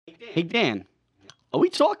Hey, Dan, are we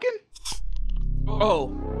talking? Oh,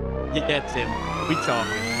 yeah, Tim. We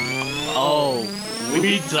talking. Oh,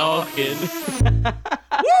 We talking.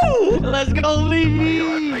 woo! Let's go,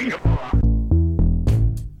 Lee!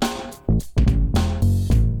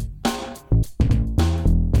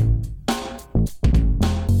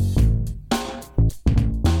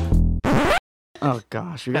 Oh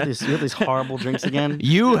gosh, you got these horrible drinks again.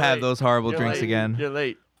 You have those horrible You're drinks late. again. You're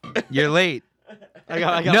late. You're late. I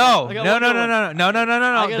got No, I got no, one no, good no, one. no, no, no, no, no,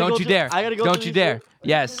 I no! gotta Don't go you through- dare! I gotta go Don't through you these dare! too.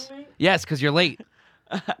 Yes, yes, because you're late.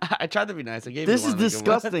 I tried to be nice. I gave This you is one of the good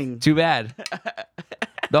ones. disgusting. Too bad.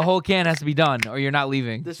 The whole can has to be done, or you're not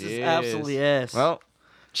leaving. This is Cheers. absolutely ass. Well,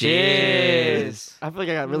 Cheers. I feel like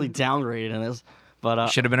I got really downgraded in this, but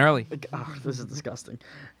Should have been early. oh, this is disgusting.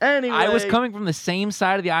 Anyway, I was coming from the same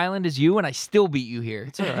side of the island as you, and I still beat you here.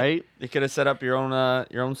 It's all right. you could have set up your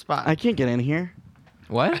own spot. I can't get in here.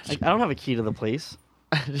 What? I don't have a key to the place.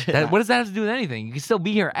 What does that have to do with anything? You can still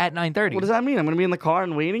be here at 9:30. What does that mean? I'm gonna be in the car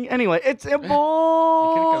and waiting. Anyway, it's a You could have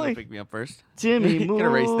come boy, and pick me up first. Timmy You coulda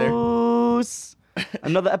raced there. Moose.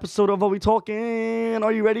 Another episode of Are We Talking?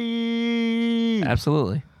 Are you ready?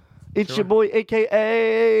 Absolutely. It's Sure. your boy,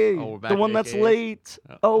 AKA Oh, we're back the one to that's AKAs? late.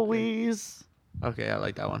 Oh, okay. Always. Okay, I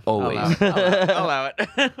like that one. Always. I'll allow it.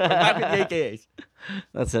 We're back with the AKAs.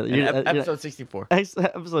 That's it. And You're- episode 64.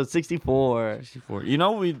 episode 64. 64. You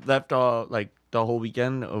know, we left like the whole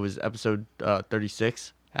weekend. It was episode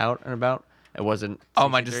 36 out and about. It wasn't. Oh,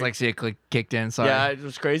 my 63. dyslexia kicked in. Sorry. Yeah, it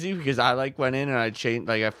was crazy because I went in and I changed,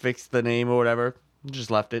 I fixed the name or whatever,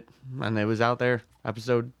 just left it, and it was out there.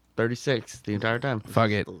 Episode 36 the entire time.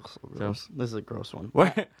 Fuck it. Gross. This is a gross one.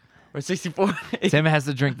 We're 64. Tim has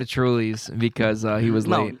to drink the Trulies because he was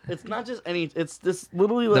No, late. it's not just any. It's this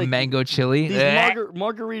literally The like mango chili. these Eh.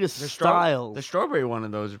 margarita The styles. strawberry one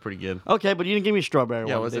of those is pretty good. Okay, but you didn't give me strawberry.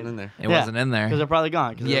 Yeah, it one, wasn't did in there. It wasn't in there. because they're probably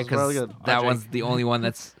gone. Yeah, because really because good. that one's the only one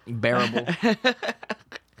that's bearable.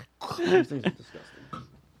 These things are disgusting.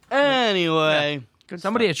 Anyway,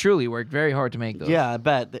 Somebody at Truly worked very hard to make those. yeah, I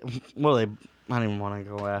bet. Well, I don't even want to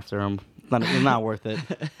go after them. It's not worth it.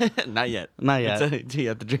 Not yet. Not yet. You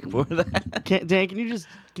have to drink more of that. Dan, can you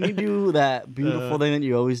do that beautiful thing that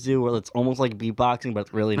you always do, where it's almost like beatboxing, but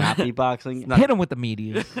it's really not beatboxing? Hit him with the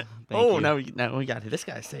meteors. Oh, you. now we got this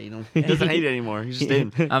guy saying him. He doesn't hate it anymore. He's just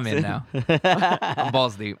in. I'm in now. I'm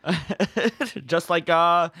balls deep. Just like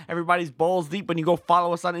everybody's balls deep when you go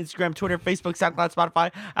follow us on Instagram, Twitter, Facebook, SoundCloud,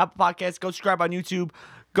 Spotify, Apple Podcasts. Go subscribe on YouTube.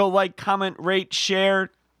 Go like, comment, rate,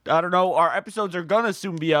 share. I don't know. Our episodes are gonna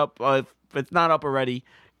soon be up. If it's not up already,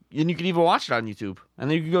 and you can even watch it on YouTube, and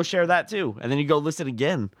then you can go share that too, and then you go listen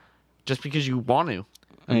again, just because you want to.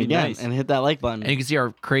 And It'd be again, nice. and hit that like button. And you can see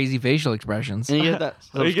our crazy facial expressions. And you hit that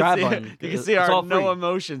So you subscribe can see, button. you can It's see all our no free.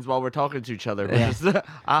 emotions while we're talking to each other. We're Yeah.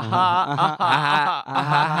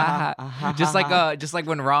 just, just like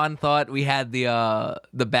when Ron thought we had the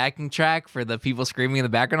backing track for the people screaming in the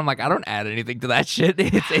background. I'm like, I don't add anything to that shit.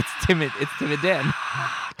 It's timid Dan.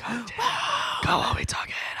 Go, are we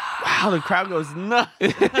talking? Wow, the crowd goes nuts.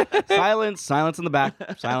 Silence in the back.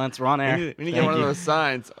 Silence, we're on air. We need to get one of those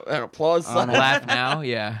signs, an applause sign. Laugh now,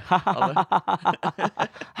 yeah.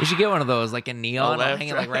 We should get one of those, like in neon, laugh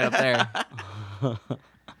hanging like right up there.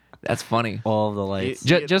 That's funny. All of the lights.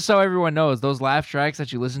 Just so everyone knows, those laugh tracks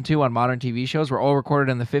that you listen to on modern TV shows were all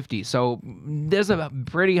recorded in the 50s. So there's a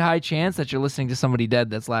pretty high chance that you're listening to somebody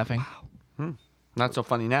dead that's laughing. Not so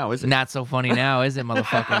funny now, is it? Not so funny now, is it,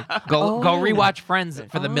 motherfucker? Go rewatch Friends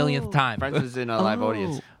for the millionth time. Friends is in a live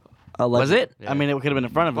audience. Was it? I mean, it could have been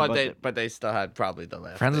in front of it, But they still had probably the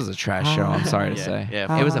laugh. Friends was a trash show. I'm sorry to Yeah, say.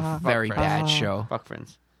 yeah. It was a Fuck very Friends. bad show. Fuck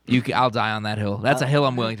Friends. I'll die on that hill. That's a hill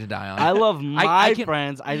I'm willing to die on. I love my I can-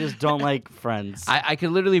 friends. I just don't like friends. I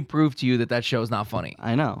could literally prove to you that show's not funny.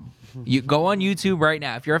 I know. You go on YouTube right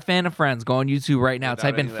now. If you're a fan of Friends, go on YouTube right now. Without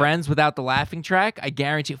Type in any Friends without the laughing track. I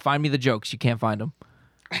guarantee. Find me the jokes. You can't find them.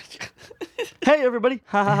 Hey, everybody.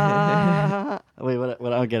 Ha, ha, ha, ha, ha. Wait, what? I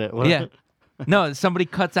don't get it. What? Yeah. No, somebody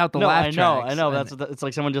cuts out the No, laugh I know. tracks. I know. That's what it's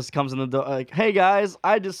like. Someone just comes in the door, like, "Hey guys,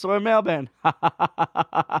 I just saw a mailman."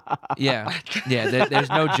 Yeah. There's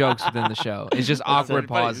no jokes within the show. It's just awkward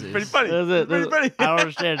pauses. Pretty funny. That's it. Pretty funny. I don't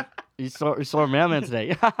understand. You saw a mailman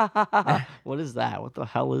today. What is that? What the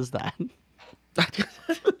hell is that?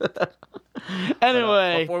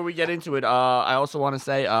 Anyway, Before we get into it, I also want to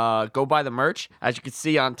say, go buy the merch. As you can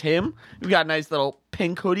see on Tim, we got a nice little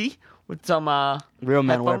pink hoodie with some real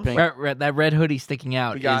men wear headphones. pink. That red hoodie sticking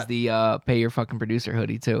out We got- is the pay your fucking producer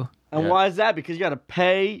hoodie too. And Yeah. why is that? Because you got to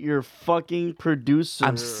pay your fucking producer.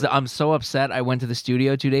 I'm so upset. I went to the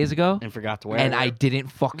studio 2 days ago and forgot to wear and it. I didn't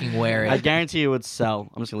fucking wear I it. guarantee you it would sell.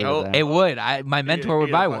 I'm just gonna leave it there. It would. My mentor would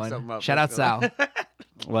you buy gotta fuck one. something up. Shout out Let's Sal. go.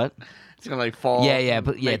 What? It's gonna like fall.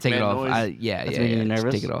 But make take it mad off. noise. That's making you Just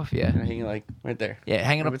nervous? take it off. Yeah, And hanging like right there. yeah,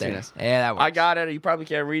 hang it up between there. us. Yeah, that works. I got it. You probably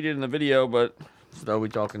can't read it in the video, but still, we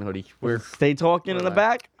talking hoodie. We're Stay talking in the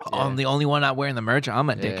back. I'm the only one not wearing the merch.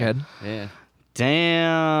 I'm a dickhead. Yeah.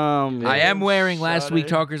 Damn. I am wearing last Shut week it.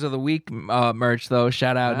 Talkers of the Week merch though.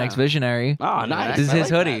 Shout out Ah. Next Visionary. Oh, nice. This is I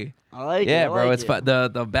his like hoodie. that. I like it. Yeah, I bro. like It's it.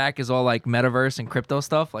 the back is all like metaverse and crypto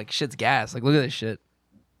stuff. Like shit's gas. Like look at this shit.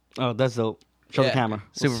 Oh, that's dope. Show the Yeah. camera.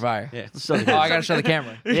 Super fire. Yeah. Show the Oh, camera. I gotta show the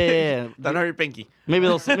camera. Yeah. Don't hurt your pinky. Maybe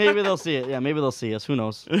they'll see it. Yeah, maybe they'll see us. Who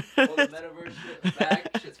knows? Oh, the metaverse shit back.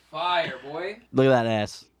 Shit's fire, boy. Look at that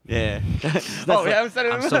ass. Yeah. Oh, we haven't said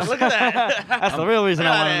it. I'm so- Look at that. That's the real reason I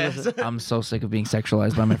Look wanted at to. that. I'm so sick of being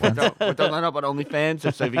sexualized by my friends. We're throwing it up on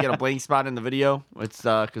OnlyFans. So if you get a blank spot in the video, it's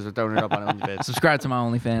because we're throwing it up on OnlyFans. Subscribe to my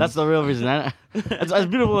OnlyFans. That's the real reason. As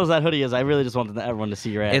beautiful as that hoodie is, I really just wanted everyone to see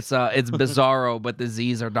your ass. It's Bizarro, but the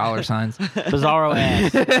Z's are dollar signs. Bizarro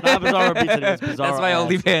ass. Not Bizarro Pizza. It's Bizarro That's my ass.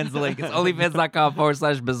 OnlyFans link. It's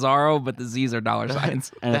onlyfans.com/Bizarro, but the Z's are dollar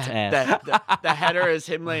signs. And it's ass. The header is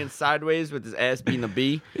him laying sideways with his ass being a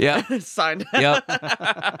B. Yeah. Signed. Yep.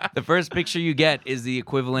 The first picture you get is the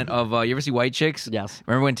equivalent of you ever see White Chicks? Yes.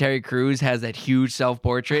 Remember when Terry Crews has that huge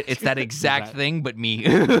self-portrait? It's that exact Exact. thing, but me.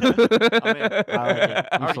 I'm in. I like it.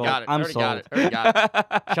 I'm Already sold. got it. I'm Already sold. got it. Already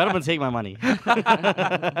got Shut up and take my money. it.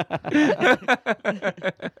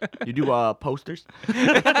 You do posters?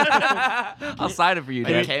 I'll sign it for you,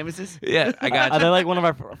 Like dude. canvases? Yeah, I got Are you. they like one of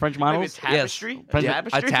our French Maybe models? tapestry? Yes.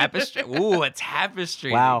 A tapestry? Ooh, a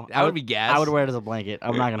tapestry. Wow. That would be gas. I would wear it as a blanket.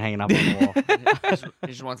 I'm not gonna hang it up on the wall. He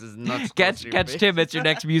just wants his nuts. close Catch to your catch face. Tim at your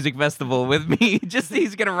next music festival with me. Just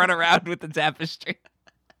he's gonna run around with the tapestry.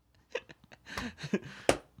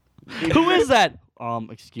 Who is that?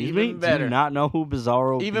 Excuse Even me. Do better. you not know who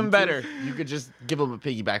Bizarro? Even Beats better, is? you could just give him a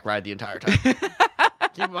piggyback ride the entire time.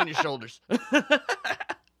 Keep him on your shoulders. Good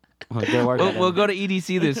work, We'll Adam. go to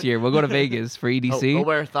EDC this year. We'll go to Vegas for EDC. We'll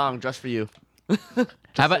wear a thong just for you.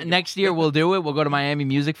 How about next year we'll do it? We'll go to Miami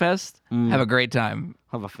Music Fest. Have a great time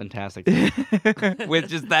Have a fantastic day. with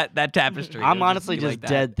just that tapestry. I'm It'll honestly be just like that.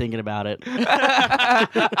 dead thinking about it.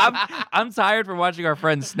 I'm tired from watching our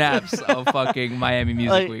friends' snaps of fucking Miami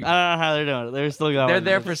Music Like, I Week. don't know how they're doing it. They're still going. They're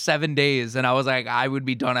there for 7 days, and I was like, I would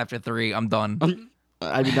be done after 3. I'm done.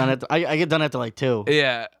 I be done at. I get done after like 2.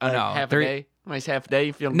 Yeah, I Like know. half 3. a day. Nice half a day.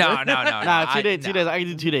 You feeling No, good? no, no, no. Nah, 2 days. no. 2 days. I can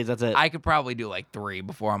do 2 days. That's it. I could probably do like 3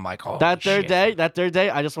 before I'm like, oh, that third day,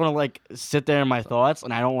 I just want to like sit there in my thoughts,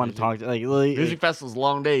 and I don't want to talk. Like, literally, Music festivals,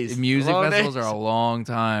 long days. Music Long festivals days. are a long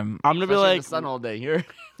time. I'm gonna be Especially in like, the sun all day. You're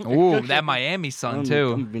Ooh, that Miami sun I'm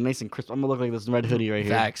too. gonna be nice and crisp. I'm gonna look like this red hoodie right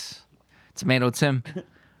here. Facts. Tomato Tim.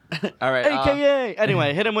 all right. AKA.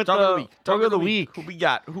 Anyway, hit him with Talk the of the week. Talk of the week. Who we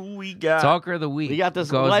got? Who we got? Talker of the week. We got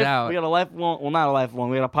this goes life. out. We got a lifelong. Well, not a lifelong.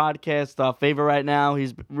 We got a podcast favorite right now.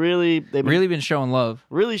 He's really they've been Really been showing love.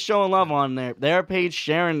 really showing love on their page,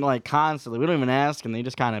 sharing like constantly. We don't even ask, and they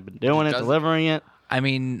just kind of been doing it, Does- delivering it. I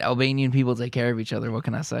mean, Albanian people take care of each other. What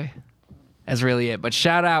can I say? That's really it. But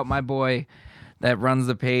shout out my boy that runs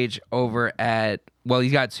the page over at, well,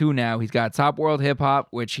 he's got 2 now. He's got Top World Hip Hop,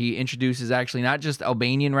 which he introduces actually not just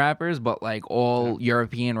Albanian rappers, but like all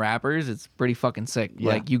European rappers. It's pretty fucking sick. Yeah.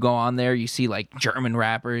 Like you go on there, you see like German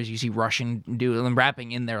rappers, you see Russian dude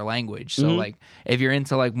rapping in their language. So like if you're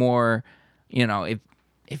into like more, you know,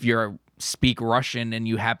 if you're speak Russian and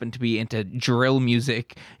you happen to be into drill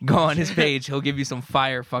music, go on his page. He'll give you some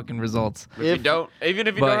fire fucking results. If you don't, even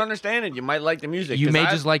if you But- don't understand it, you might like the music. You 'Cause may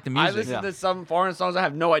just like the I music. listen Yeah. to some foreign songs. I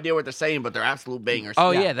have no idea what they're saying, but they're absolute bangers.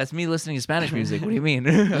 Oh yeah, that's me listening to Spanish music. What do you mean?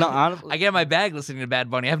 No, honestly, I get in my bag listening to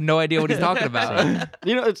Bad Bunny. I have no idea what he's talking about.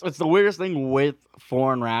 you know, it's the weirdest thing with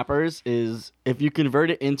foreign rappers is if you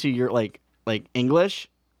convert it into your like English,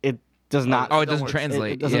 it does not. Oh, it Don't doesn't work.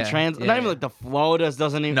 translate. It doesn't Yeah, translate. yeah, Not even yeah. like the flow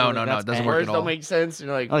doesn't even. No, like, no, no, that's it doesn't ass. work Words at all. don't make sense.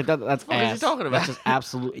 You're like, Like that's fuck is he ass. talking about? That's just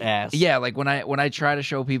absolute ass. Yeah, like when I try to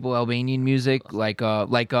show people Albanian music, like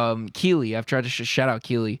Keely, I've tried to shout out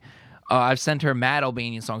Keely. I've sent her mad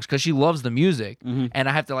Albanian songs because she loves the music, and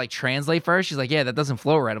I have to like translate for her. She's like, "Yeah, that doesn't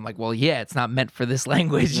flow right." I'm like, "Well, yeah, it's not meant for this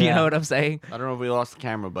language." You Yeah. know what I'm saying? I don't know if we lost the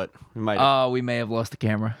camera, but we might. Have. We may have lost the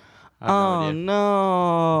camera. I have no Oh idea.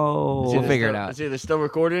 no. It's We'll either figure it still- out. It's either still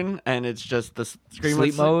recording and it's just the screen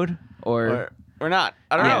Sleep mode or not.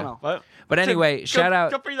 I don't Yeah. know. But anyway, go, shout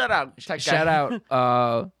out. Go figure that out. Tech guy. Shout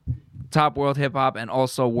out Top World Hip Hop and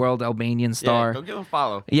also World Albanian Star. Yeah, go give him a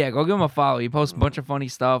follow. Yeah, go give him a follow. He posts a bunch of funny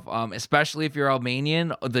stuff, especially if you're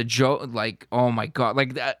Albanian. The joke, like, oh my god,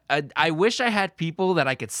 like I wish I had people that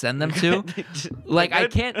I could send them to. Like I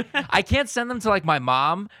can't send them to like my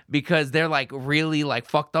mom because they're like really like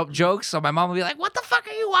fucked up jokes. So my mom will be like, "What the fuck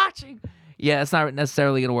are you watching?" Yeah, it's not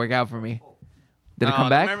necessarily gonna work out for me. Did it come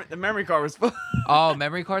back? The memory card was full. Oh,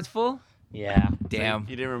 memory card's full? Yeah. Damn.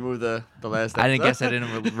 You didn't remove the last episode? I didn't guess I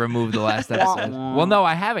didn't remove the last episode. Well, no,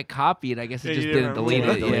 I have it copied. I guess it Yeah, just you didn't didn't delete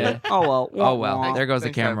remove it. it. Yeah. Oh well. Oh, well. There goes the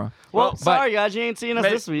Thanks, man. camera. Well, But- sorry guys, you ain't seen us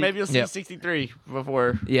this week. Maybe you'll see Yep. 63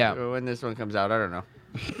 before Yeah. when this one comes out. I don't know.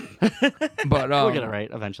 But We'll get it right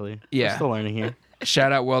eventually. yeah. We're still learning here.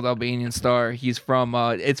 Shout out World Albanian Star. He's from,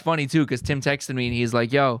 it's funny too, because Tim texted me and he's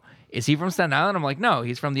like, yo, is he from Staten Island? I'm like, no,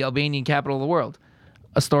 he's from the Albanian capital of the world,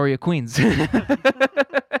 Astoria, Queens.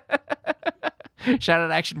 Shout out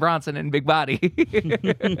Action Bronson and Big Body.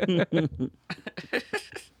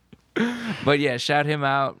 But yeah, shout him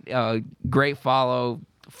out. Great follow.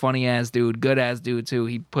 Funny ass dude. Good ass dude too.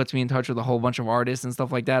 He puts me in touch with a whole bunch of artists and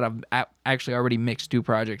stuff like that. I've actually already mixed 2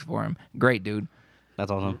 projects for him. Great dude. That's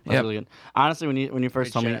awesome. That's Yep. really good. Honestly, when you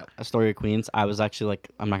first Great told me shout. a story of Queens, I was actually like,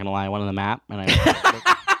 I'm not gonna lie, I went on the map and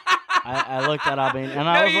I looked at Albania and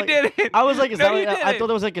I No, was you like, didn't. I was like, is No, that you like, I didn't. thought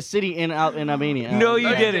there was like a city in Albania. No, you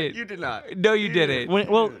No, didn't. You did not. No, you didn't.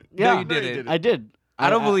 Well, yeah, you didn't. I did. I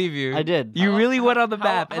don't believe you. I did. You really went on the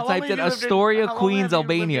map How and long typed have in you lived Astoria, how long Queens, have you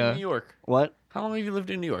lived in Albania. New York? What? How long have you lived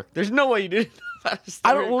in New York? There's no way you did.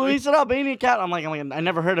 I don't. When he said Albanian cat, I'm like, I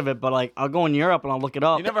never heard of it, but like, I'll go in Europe and I'll look it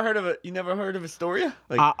up. You never heard of it? You never heard of Astoria?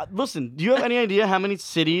 Like, Listen, do you have any idea how many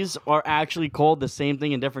cities are actually called the same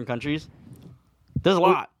thing in different countries? There's a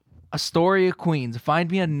lot. Astoria, Queens. Find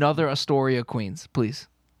me another Astoria, Queens, please.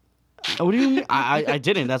 What do you mean? I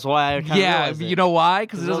didn't. That's why I kind of Yeah, you know why?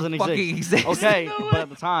 Because it doesn't fucking exist. Okay, No but way. at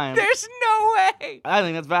the time, There's no way. I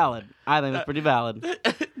think that's valid. I think that's pretty valid.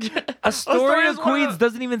 Astoria, Astoria's one of Queens the-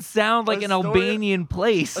 doesn't even sound like an Astoria- Albanian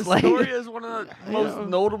place. Astoria is one of the most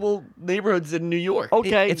notable neighborhoods in New York.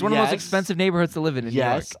 Okay, It's one of the most yes. expensive neighborhoods to live in New York.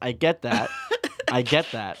 Yes, I get that. I get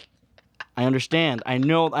that. I understand. I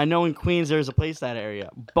know in Queens there's a place that area,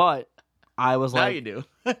 but I was Now like, you do.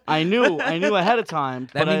 I knew ahead of time.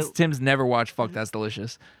 That but means Tim's never watched Fuck That's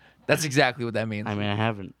Delicious. That's exactly what that means. I mean, I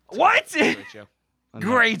haven't. What? Great show. I've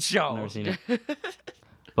Great show. Never seen it.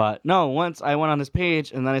 But no, once I went on this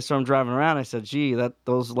page and then I saw him driving around. I said, "Gee,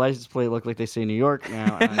 those license plate look like they say New York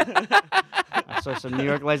now." And I saw some New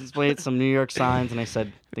York license plates, some New York signs, and I said,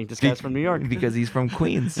 "I think this guy's from New York." Because he's from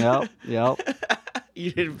Queens. Yep. You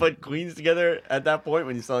didn't put Queens together at that point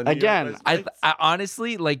when you saw New Again, York I, license I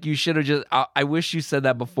honestly, like, you should have just. I wish you said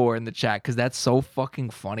that before in the chat because that's so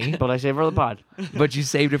fucking funny. But I saved for the pod. But you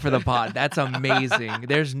saved it for the pod. That's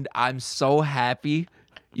amazing. I'm so happy.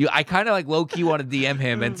 I kind of like low key want to DM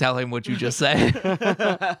him and tell him what you just said,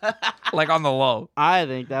 like on the low. I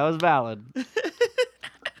think that was valid.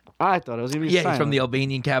 I thought it was gonna be. Yeah, he's from the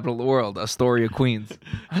Albanian capital of the world, Astoria, Queens.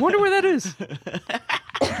 I wonder where that is.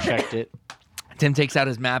 Checked it. Tim takes out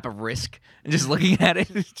his map of Risk and just looking at it.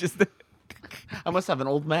 It's just I must have an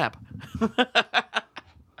old map.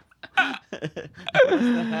 I must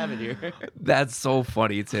not have it here. that's so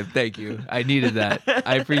funny, Tim. Thank you. I needed that.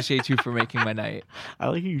 I appreciate you for making my night. I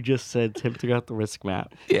like how you just said Tim took out the risk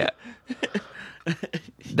map. Yeah.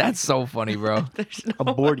 That's so funny, bro. A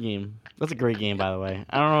board game. That's a great game, by the way.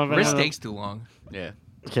 I don't know if Risk anyone- takes too long. Yeah.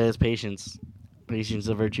 Okay, it's patience. Patience is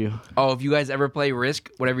a virtue. Oh, if you guys ever play Risk,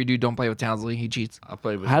 whatever you do, don't play with Townsley. He cheats. I'll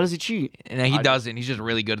play with. How does he cheat? And he I- doesn't. He's just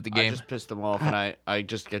really good at the I game. just pissed him off, and I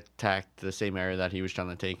just get attacked the same area that he was trying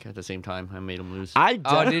to take at the same time. I made him lose.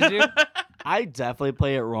 Oh, did you? I definitely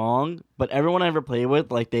play it wrong, but everyone I ever play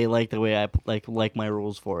with, like they like the way I like my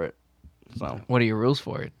rules for it. So What are your rules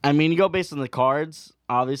for it? I mean, you go based on the cards,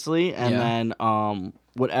 obviously, and Yeah. then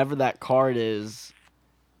whatever that card is.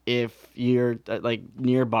 If you're like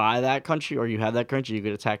nearby that country or you have that country, you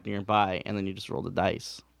could attack nearby, and then you just roll the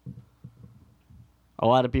dice. A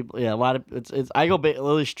lot of people, yeah, it's. I go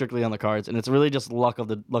literally strictly on the cards, and it's really just luck of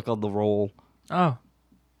the roll. Oh,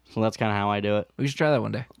 So that's kind of how I do it. we should try that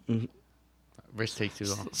one day. Risk takes too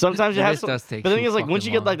long. Sometimes you have This some, does take but the thing too is, like once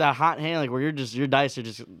you fucking get like that hot hand, like where your dice are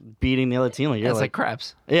just beating the other team, like you're That's like like,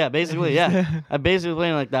 craps. yeah, basically, yeah. I basically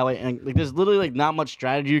playing like that way, and like there's literally like not much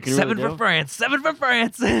strategy you can Seven really for do. France. 7 for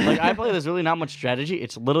France. Like I play, there's really not much strategy.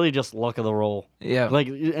 It's literally just luck of the roll. Yeah. Like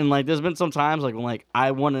and like there's been some times like when like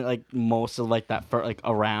I won like most of like that for like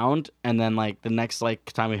a round, and then like the next like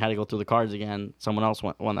time we had to go through the cards again, someone else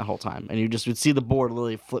won that whole time, and you just would see the board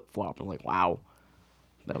literally flip flop. I'm like, wow,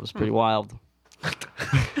 that was pretty wild.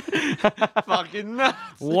 Fucking nuts.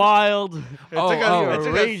 Wild. It Oh, took us- oh. it took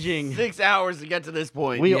us Raging. 6 hours to get to this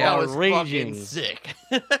point. We That are was raging. fucking sick.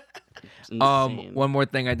 It's insane. One more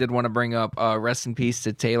thing I did want to bring up. Rest in peace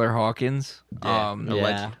to Taylor Hawkins. Yeah, a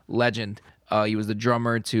yeah. Legend. He was the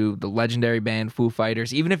drummer to the legendary band Foo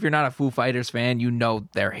Fighters. Even if you're not a Foo Fighters fan, you know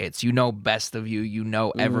their hits. You know Best of You. You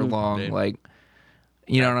know Everlong. Dude. Like,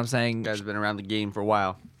 you know what I'm saying? Guys have been around the game for a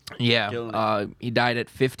while. Yeah, Killing he died at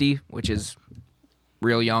 50, which is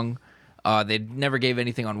real young. They never gave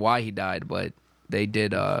anything on why he died, but they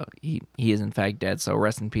did. He is in fact dead. So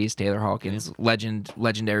rest in peace, Taylor Hawkins,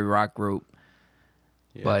 legendary rock group.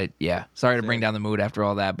 Yeah. But yeah, sorry to bring down the mood after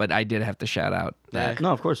all that, but I did have to shout out that.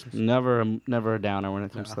 No, of course, never a downer when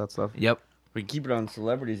it comes to that stuff. Yep. We can keep it on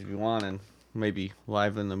celebrities if you want, and maybe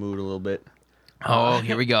liven the mood a little bit. Oh,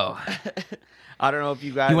 here we go. I don't know if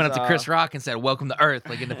you guys. He went up to Chris Rock and said, "Welcome to Earth,"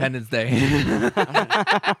 like Independence Day.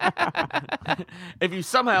 If you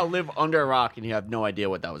somehow live under a rock and you have no idea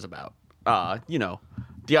what that was about, you know,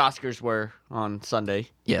 the Oscars were on Sunday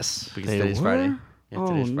Yes. because They today's were? Friday. Yeah, Oh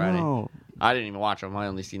today's Friday. no! I didn't even watch them. I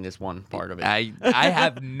only seen this one part of it. I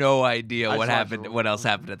have no idea I what just watched happened. it. What else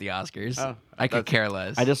happened at the Oscars? Oh, I could that's- care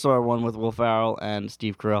less. I just saw one with Will Ferrell and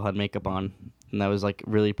Steve Carell had makeup on, and that was like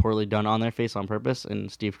really poorly done on their face on purpose.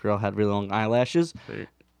 And Steve Carell had really long eyelashes, Sweet.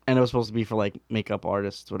 and it was supposed to be for like makeup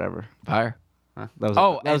artists, whatever. Fire. That was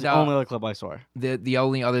Oh, that was and, the only other clip I saw. The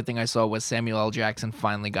only other thing I saw was Samuel L. Jackson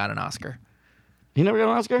finally got an Oscar. He never got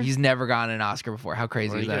an Oscar. He's never gotten an Oscar before. How What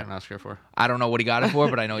crazy did is he get that? an Oscar for? I don't know what he got it for,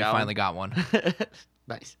 but I know he Got one? finally got one.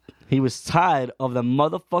 Nice. He was tired of the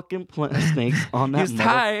motherfucking snakes on that. He's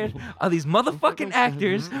tired of these motherfucking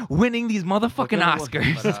actors winning these motherfucking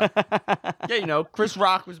Oscars. But, yeah, you know, Chris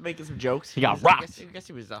Rock was making some jokes. He got was- rocked. I guess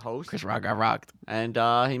he was the host. Chris Rock got rocked. And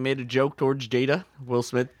he made a joke towards Jada. Will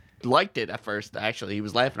Smith liked it at first, actually. He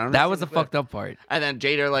was laughing. I don't know That if was you the see clip. fucked up part. And then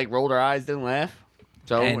Jada, like, rolled her eyes, didn't laugh.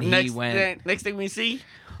 So And he next, went- next thing we see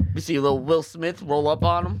a little Will Smith roll up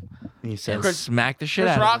on him. He said, Chris- Smack the shit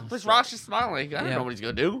Chris out Rock, of him. Chris Rock's just smiling. Like, I don't Yeah. know what he's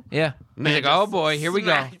going to do. Yeah. Man, He's like, oh just boy, here we go.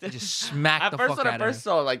 smacked it. Just smack At the first, fuck when I out of first him.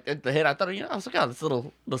 saw like the hit, I thought, I was like, oh, this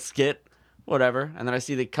little skit, whatever. And then I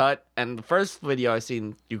see the cut, and the first video I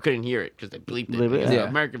seen, you couldn't hear it because they bleeped it. Bleep it, Because yeah. The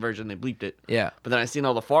American version, they bleeped it. Yeah. But then I seen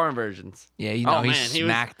all the foreign versions. Yeah, you know, Oh, he man, he was-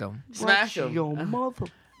 smacked him. Smash him. Your mother.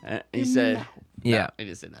 And he said, Yeah. No, he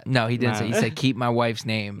didn't say that. No, he didn't Nah. say. He said, keep my wife's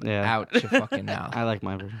name Yeah. out your fucking mouth. I like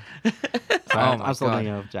my version. Oh my I'm still God.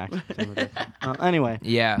 thinking of Jackson. Anyway,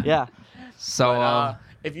 Yeah. yeah. So, But,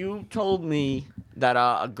 if you told me that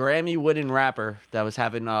a Grammy-winning rapper that was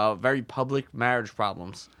having very public marriage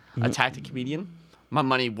problems attacked a comedian, my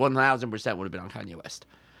money 1,000% would have been on Kanye West.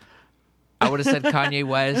 I would have said Kanye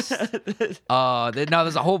West.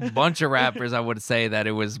 There's a whole bunch of rappers I would say that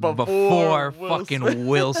it was before Will fucking Smith.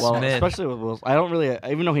 Will Well, Smith. especially with Will. I don't really,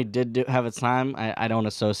 even though he did have his time, I don't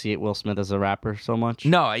associate Will Smith as a rapper so much.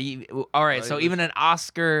 No, all right. Oh, So he even an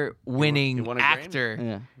Oscar-winning he won a Grammy?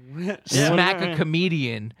 actor Yeah. smack a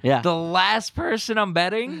comedian. Yeah. The last person I'm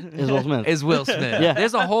betting Is Will Smith. is Will Smith. Yeah.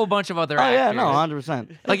 There's a whole bunch of other Oh actors. yeah, no,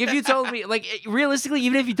 100%. Like if you told me, like realistically,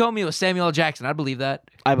 even if you told me it was Samuel L. Jackson, I'd believe that.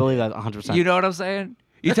 I believe that 100%. You know what I'm saying?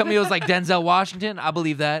 You tell me it was like Denzel Washington, I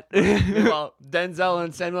believe that. Well, Denzel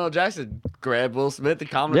and Samuel L. Jackson grabbed Will Smith to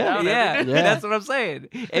calm him Yeah. down. Yeah, every day. Yeah. that's what I'm saying.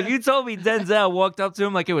 If you told me Denzel walked up to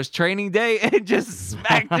him like it was training day and just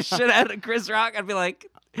smacked the shit out of Chris Rock, I'd be like,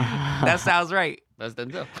 that sounds right. That's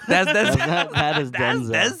Denzel. That's Denzel. that is That's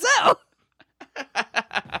Denzel. Denzel.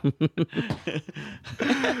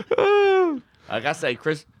 Like I say,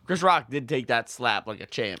 Chris Rock did take that slap like a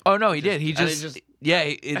champ. Oh no, he did. He and it just, just- yeah,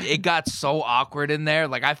 it got so awkward in there.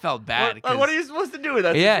 Like I felt bad. What, what are you supposed to do with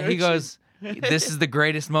that? Yeah, he situation? goes, this is the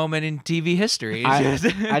greatest moment in TV history.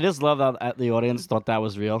 I just love that the audience thought that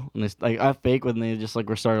was real, and it's like I fake when they just like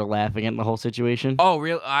were started laughing at the whole situation. Oh,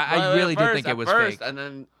 real? I Well, really at did first- think it at was first, fake. and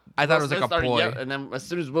then I thought Will it was like Smith a started ploy. and then as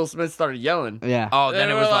soon as Will Smith started yelling, Yeah. Oh, then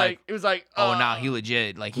it was like, it was like, oh, nah, he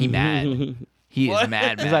legit. Like he mad. He is What?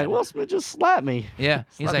 mad. He's mad. like, Will Smith just slapped me. Yeah,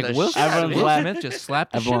 he's Slap like the Will, shit out of me. Will Everyone's Smith just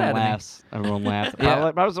slapped the Everyone shit out laughs. Everyone laughed.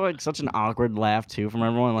 Yeah. That was like such an awkward laugh too from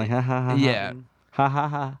everyone. Like ha ha ha. of me. Yeah, Ha ha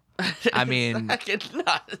ha. I mean, fucking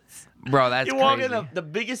nuts. bro, that's You walk crazy. in the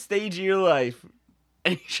biggest stage of your life,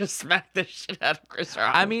 and you just smack the shit out of Chris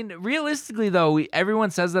Rock. I mean, realistically though,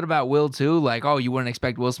 everyone says that about Will too. Like, oh, you wouldn't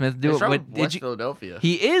expect Will Smith to do He's it, from but did West you? Philadelphia.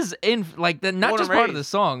 He is in like the not Born just and part of the raised.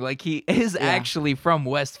 song. Like he is actually from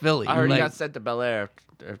West Philly. I heard like, he got sent to Bel Air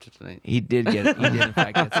after tonight. He did in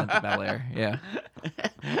fact get sent to Bel Air. Yeah.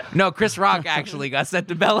 No, Chris Rock actually got sent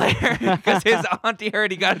to Bel Air because his auntie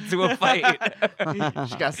heard he got into a fight.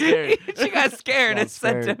 She got scared. She got scared Got and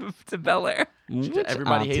sent scared. him to Bel Air.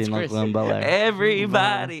 Everybody hates Auntie Chris. Uncle in Bel Air.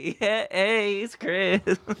 Everybody hates Chris.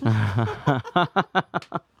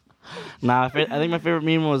 Nah, I think my favorite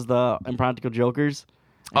meme was the Impractical Jokers.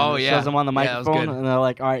 Oh, it yeah. shows him on the Yeah, that was microphone, good. and they're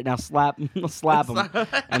like, "All right, now slap him."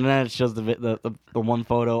 And then it shows the one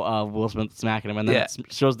photo of Will Smith smacking him, and then Yeah.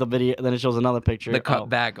 it shows the video. Then it shows another picture. The cut of-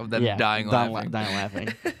 back of them yeah, dying laughing. dying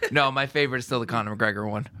laughing. No, my favorite is still the Conor McGregor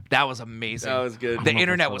one. That was amazing. That was good. The know if I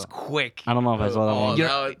internet saw was that. quick. I don't know if I saw that one. You that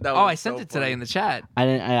know- was- that oh, was I sent so it today funny. in the chat. I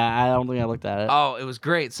didn't. I don't think I looked at it. Oh, it was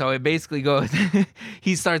great. So it basically goes,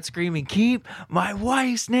 he starts screaming, "Keep my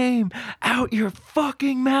wife's name out your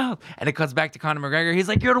fucking mouth." And it cuts back to Conor McGregor. He's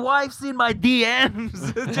like, "Your wife's in my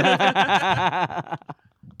DMs."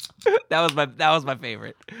 That was my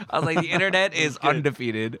favorite. I was like, the internet is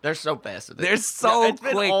undefeated. They're so fast with it. They're so It's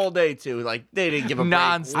been quick. all day too. Like they didn't give a break.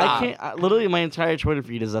 Non-stop. I can't. Literally, my entire Twitter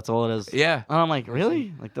feed is that's all it is. Yeah. And I'm like,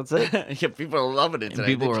 really? Like that's it? Yeah, people are loving it today.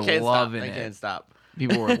 people They are can't loving stop. it. They can't stop.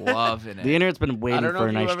 People were loving The it. internet's been I waiting don't know for a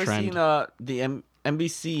if nice you've ever trend. seen the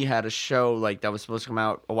NBC had a show like that was supposed to come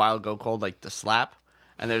out a while ago called like The Slap,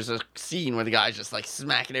 and there's a scene where the guy's just like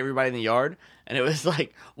smacking everybody in the yard, and it was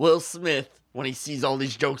like Will Smith when he sees all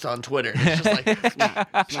these jokes on Twitter. It's just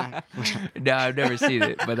like smack. No, I've never seen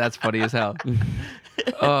it, but that's funny as hell.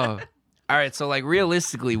 Oh. All right, so like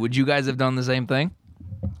realistically, would you guys have done the same thing?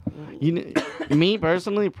 Me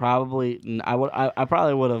personally, probably. I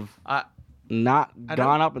probably would have I not I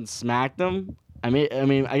gone don't- up and smacked him. I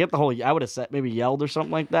mean, I get the whole. I would have said maybe yelled or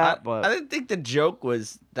something like that, but I didn't think the joke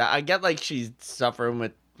was that. I get like she's suffering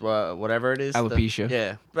with whatever it is. Alopecia.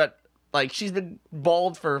 Yeah, but like she's been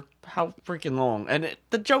bald for how freaking long, and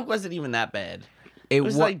the joke wasn't even that bad. It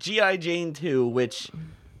was like G.I. Jane 2, which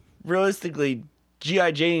realistically,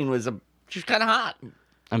 G.I. Jane she was kind of hot.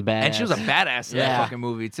 I'm bad. and she was a badass in that Yeah. fucking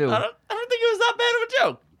movie too. I don't think it was that bad of a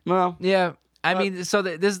joke. No. Yeah, I mean, so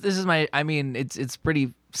this is my. I mean, it's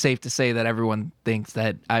pretty safe to say that everyone thinks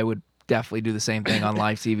that I would definitely do the same thing on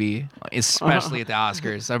live TV, especially at the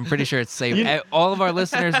Oscars. I'm pretty sure it's safe. All of our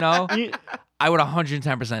listeners know You- I would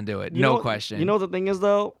 110% do it, you no know- question. You know what the thing is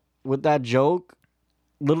though, with that joke,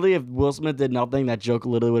 literally, if Will Smith did nothing, that joke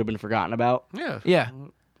literally would have been forgotten about. Yeah. yeah,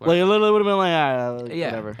 Like it literally would have been like, yeah,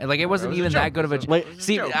 whatever. and like it wasn't It was even a that joke. good of a. It was Like, a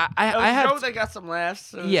see, joke. I It was a have joke that got some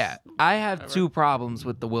laughs. It was- Yeah, I have whatever. two problems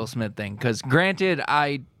with the Will Smith thing. Because granted,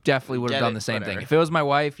 I definitely would have Get done it, the same thing. whatever. If it was my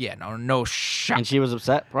wife, yeah, no shot. And she was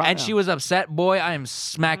upset. Probably. And she was upset. Boy, I am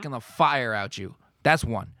smacking the fire out you. That's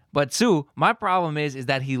one. But two, my problem is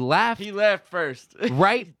that he laughed He left first.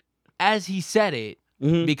 right as he said it.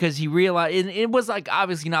 Mhm. Because he realized it was like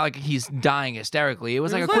obviously not like he's dying hysterically. It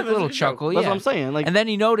was It like was a quick like- it was little a joke. chuckle. That's Yeah. what I'm saying. Like And then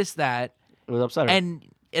he noticed that, it was upset. Her. and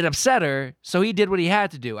it upset her. So he did what he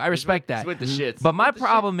had to do. I respect that. He's with the shits. But my With the shit.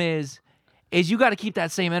 problem is you got to keep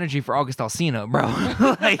that same energy for August Alsina, bro.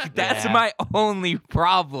 Like that's Yeah. my only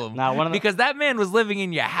problem. Now, one of the- because that man was living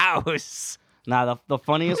in your house, Nah, the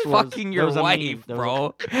funniest was fucking there your was a meme. wife, There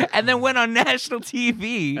was a- bro, and then went on national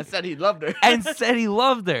TV I said he loved her. and said he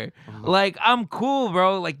loved her. Like I'm cool,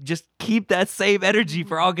 bro. Like just keep that same energy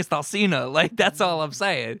for August Alsina. Like that's all I'm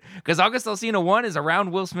saying. Because August Alsina 1 is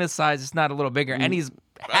around Will Smith's size. It's not a little bigger, and he's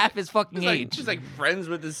half his fucking He's like, age. she's like friends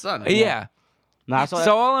with his son. Yeah. Nah,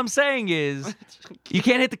 So all I'm saying is, you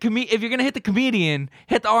can't hit the if you're gonna hit the comedian,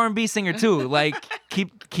 hit the R&B singer too. Like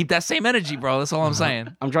keep that same energy, bro. That's all I'm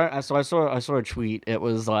saying. I'm trying. So I saw a tweet. It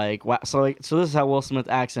was like, wow, so this is how Will Smith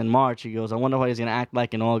acts in March. He goes, I wonder what he's gonna act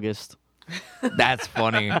like in August. That's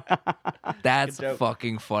funny. That's Good joke.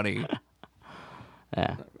 fucking funny.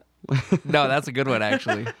 Yeah, No, that's a good one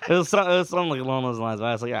actually. it was something like along those lines. But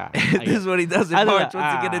I was like, yeah, This is what he does in I think March.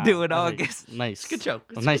 What's he gonna do in I was like, August? Nice, Good joke.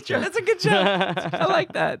 It's a nice good joke. That's a good joke. I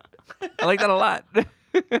like that. I like that a lot.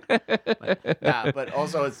 Nah, but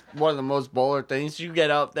also it's one of the most baller things. You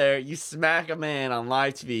get up there, you smack a man on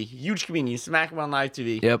live TV, huge comedian, you smack him on live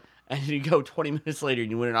TV. Yep. And you go 20 minutes later and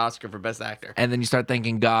you win an Oscar for Best Actor. And then you start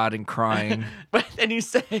thanking God and crying. But then you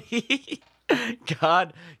say,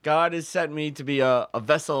 God has sent me to be a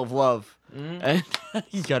vessel of love. And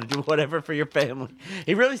you got to do whatever for your family.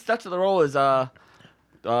 He really stuck to the role as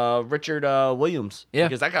Richard Williams. Yeah.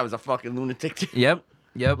 Because that guy was a fucking lunatic too. Yep.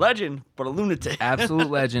 Legend, but a lunatic. Absolute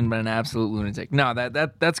legend, but an absolute lunatic. No,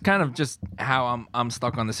 that's kind of just how I'm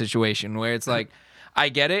stuck on the situation where it's like, I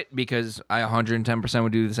get it because I 110%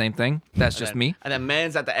 would do the same thing. That's just me. And then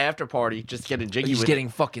man's at the after party just getting jiggy He's with getting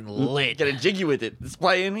it. fucking lit. Getting jiggy with it. It's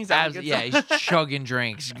playing. He's having a good Yeah, time. he's chugging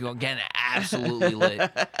drinks, getting absolutely lit.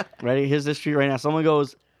 Ready? Here's this tweet right now. Someone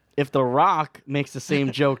goes, if The Rock makes the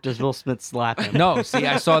same joke, does Will Smith slap him? No, see,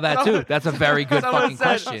 I saw that too. That's a very good fucking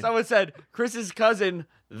question. Someone said Chris's cousin,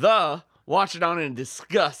 watched it on in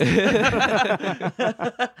disgust.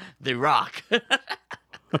 The Rock.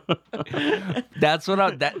 That's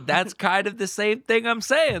what that's kind of the same thing I'm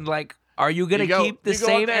saying. Like, Are you gonna You go- keep the you go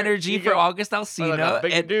same up there, energy you for go- August Like Alsina? a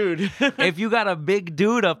big And dude. if you got a big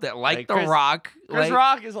dude up there like Like The Chris- Rock, Chris like,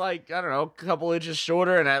 Rock is like, I don't know, a couple inches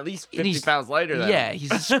shorter and at least 50 he's- pounds lighter than yeah, him.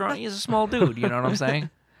 he's a small dude. You know what I'm saying?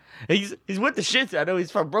 He's with the shits. I know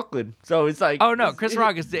he's from Brooklyn, so it's like. Oh no, Chris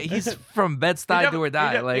Rock he's from Bed-Stuy, do or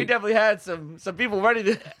die. He Like, definitely had some people ready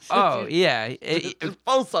to. oh yeah, just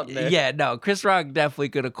pull something there. yeah. No, Chris Rock definitely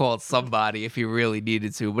could have called somebody if he really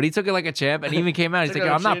needed to, but he took it like a champ, and he even came out. He's Took like,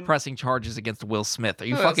 it on I'm the not chin. pressing charges against Will Smith. Are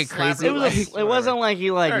you Yeah, fucking slap crazy? him. It was. Like, It wasn't like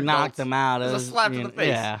he like They're knocked adults. him out. It was a slap to the face.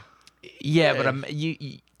 Yeah. yeah, but Yeah.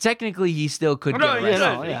 you technically he still could No, get he arrested.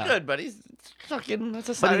 no, could, yeah. he could, but he's fucking. That's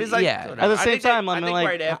a But sign. He's like, yeah. whatever. At the I same think time, they- I mean, think like,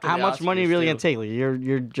 right after how the much money are you Oscars, really too. gonna take? Like,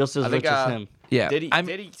 you're just as I think, rich as him. Yeah,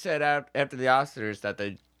 Diddy said out after the Oscars that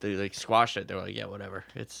they like squashed it. They were like, yeah, whatever.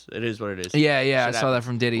 It is what it is. yeah. I Shit saw that happens.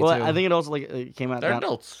 from Diddy Well, too. I think it also like it came out. They're down-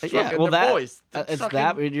 adults. Yeah, Fucking, well, they're that boys. They're it's fucking-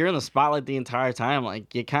 that you're in the spotlight the entire time.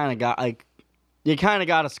 Like you kind of got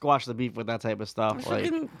to squash the beef with that type of stuff. Like,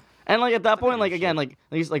 fucking- and like at that point, fucking like shit. again, like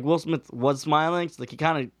he's like Will Smith was smiling, so like he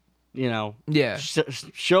kind of, yeah.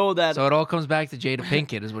 showed that. So it all comes back to Jada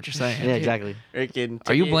Pinkett, is what you're saying. yeah, exactly. freaking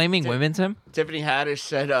Are you Tiffany- blaming women, Tim? Tiffany Haddish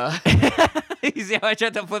said, You see how I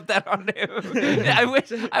tried to flip that on him? I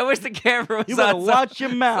wish the camera was You better on. watch your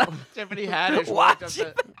mouth. Tiffany Haddish Watch walked up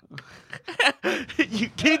to- You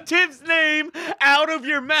keep Tim's name out of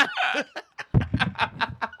your mouth.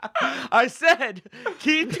 I said,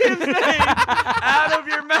 keep Tim's name out of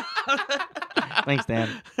your mouth. Thanks, Dan.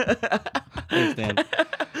 Thanks, Dan.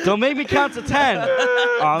 Don't make me count to 10.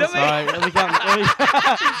 Oh, I'm sorry. Let me count.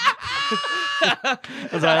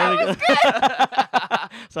 I'm sorry.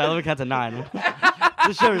 Let me count to 9.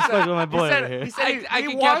 Just show respect to my boy over here. He said I he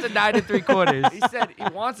can wants- count to 9 3/4 He said he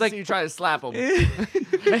wants to see you try to slap him. with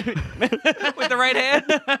the right hand.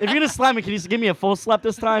 If you're gonna slap me, can you just give me a full slap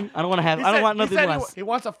this time? I don't want to have. I don't want nothing less. He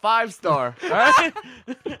wants a 5-star. All right?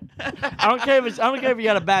 I don't care if you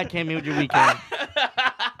got a bad came in with your weekend.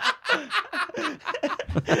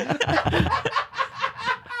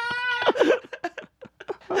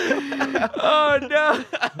 Oh no,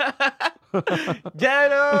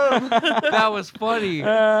 Get him. that was funny.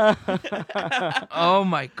 Oh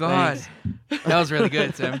my god, that was really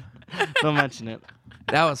good, Tim. Don't mention it.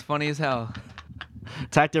 That was funny as hell.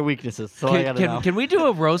 Attack their weaknesses. That's all I gotta know. Can we do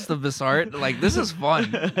a roast of Visart? Like, this is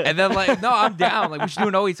fun. And then, like, no, I'm down. Like, we should do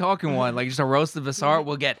an OE Talking one. Like, just a roast of Visart.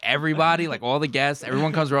 We'll get everybody, like, all the guests.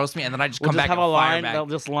 Everyone comes roast me, and then I just We'll come just back have and a fire line. back. They'll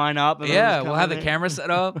just line up. And Yeah, they'll we'll just have come the in. camera set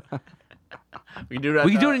up. We can do that.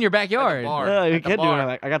 We can do it in your backyard. bar. Yeah, we At the could do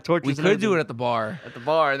bar. it. I got torches. We and could do it everything. at the bar. At the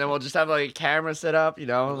bar, and then we'll just have like a camera set up. You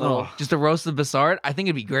know, a little. Oh. Just a roast of Visart. I think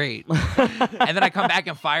it'd be great. And then I come back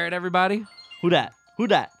and fire at everybody. Who that? Who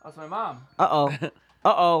that? That's my mom. Uh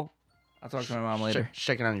oh. I'll talk to my mom later. Just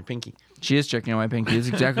checking on your pinky. She is checking on my pinky. That's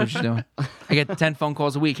exactly what she's doing. I get 10 phone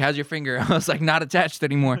calls a week. How's your finger? I was like, not attached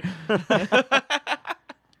anymore.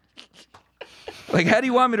 Like, how do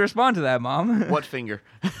you want me to respond to that, Mom? What finger?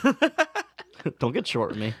 Don't get short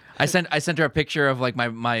with me. I sent her a picture of like my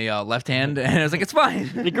left hand, and I was like, it's fine.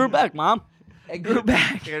 You grew back, Mom. It grew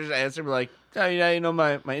back. I just answer like, oh yeah, you know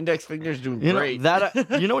my index finger's doing You know great. that.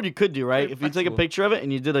 You know what you could do, right? If you took a flexible. picture of it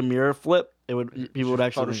and you did a mirror flip, people would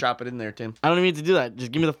actually Photoshop it in there, Tim. I don't even need to do that.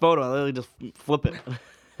 Just give me the photo. I literally just flip it.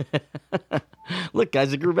 Look,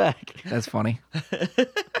 guys, it grew back. That's funny.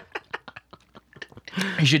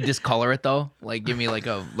 You should discolor it though. Like, give me like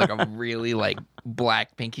a really like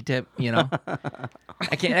black pinky tip. You know,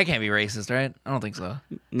 that can't be racist, right? I don't think so.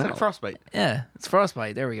 It's No. like frostbite. Yeah, it's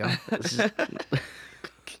frostbite. There we go.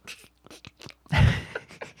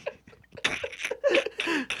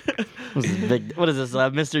 What is this?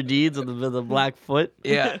 Mr. Deeds with the black foot?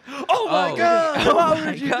 Yeah. Oh my god! Why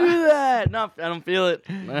my would you God. do that? No, I don't feel it.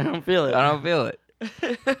 I don't feel it. I don't feel it.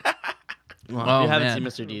 Well, Oh, if you haven't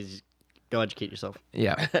man. seen Mr. Deeds, go educate yourself.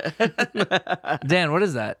 Yeah. Dan, what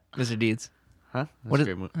is that, Mr. Deeds? Huh? What is-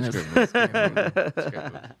 That's a great movie. That's- That's a great movie. It's That's a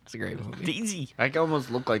great movie. It's a great movie. Daisy. I can almost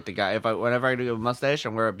look like the guy. Whenever I do a mustache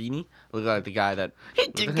and wear a beanie, I look like the guy that. He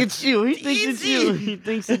thinks it's you. He thinks it's you. He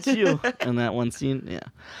thinks it's you. In that one scene,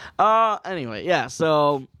 yeah. Anyway, yeah.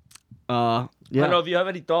 So, I yeah. don't know if you have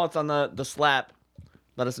any thoughts on the slap.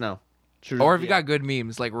 Let us know. Shoot us Or a if you DM. got good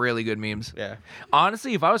memes, like really good memes. Yeah.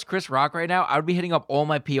 Honestly, if I was Chris Rock right now, I would be hitting up all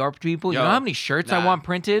my PR people. You Yo, know how many shirts I nah. want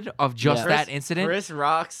printed of just Yeah. that incident? Chris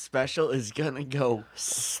Rock's special is gonna go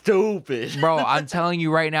stupid. Bro, I'm telling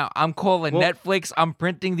you right now, I'm calling Well- Netflix. I'm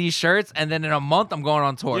printing these shirts, and then in a month, I'm going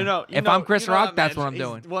on tour. If I'm Chris Rock, that's what I'm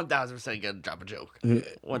doing. 1,000% gonna drop a joke.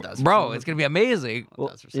 1,000%. Bro, it's gonna be amazing. Well,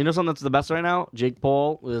 1,000%. you know something that's the best right now? Jake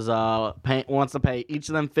Paul is wants to pay each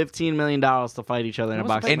of them $15 million to fight each other in a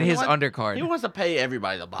Wants to boxing In pay- match. his What? undercard. He wants to pay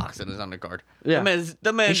everybody the box in his undercard. Yeah.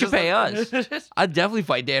 The man He should just- pay us. I'd definitely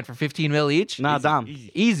fight Dan for 15 mil each. Nah, Dom.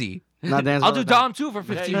 Easy. Nah, Dan's I'll do really Dom too for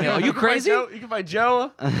 15 mil. Are you crazy? You can fight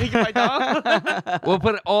Joe. You can fight Dom. We'll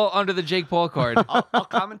put it all under the Jake Paul card. I'll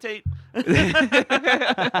commentate. I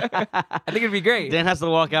think it'd be great. Dan has to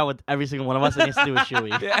walk out with every single one of us and he has to do a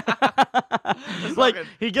shoey. Like,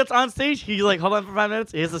 he gets on stage, he's like, hold on for 5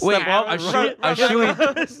 minutes, he has to step Wait, off. a and shoey- run- a shoey-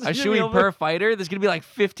 Shoey A shoey over. per fighter. There's gonna be like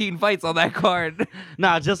 15 fights on that card.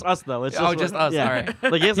 Nah, just us, though. It's Oh, just us, Yeah. alright.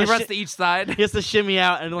 Like, he has, He to runs to each side. he has to shimmy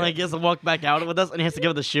out and, like, he has to walk back out with us and he has to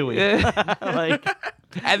give it the shoey. Like,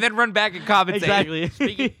 And then run back and commentate. exactly.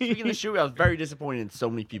 Speaking of shoe, I was very disappointed in so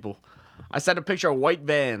many people. I sent a picture of white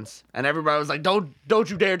Vans, and everybody was like, "Don't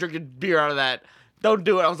you dare drink a beer out of that! Don't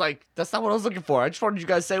do it." I was like, "That's not what I was looking for. I just wanted you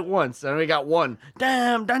guys to say it once." And we got one.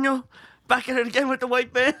 Damn, Daniel, back at it again with the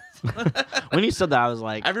white Vans. When you said that, I was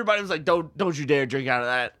like, Everybody was like, "Don't you dare drink out of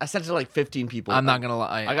that!" I sent it to like 15 people. I'm not gonna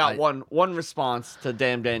lie. I got one response to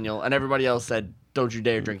 "Damn Daniel," and everybody else said, "Don't you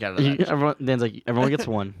dare drink out of that." Dan's like, everyone gets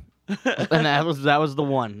one. And that was the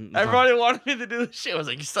one. Everybody wanted me to do this shit. I was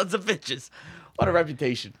like, "You sons of bitches! What a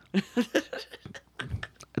reputation!"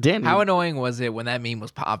 Dan, How annoying was it when that meme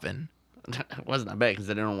was popping? It wasn't that bad because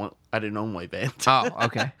I didn't own white Vans. Oh,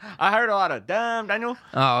 okay. I heard a lot of "Damn Daniel,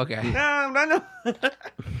 Oh, okay. damn Daniel."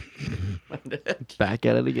 back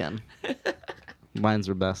at it again. Mine's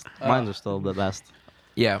are best. Mine's are still the best.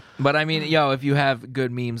 Yeah, but I mean, yo, if you have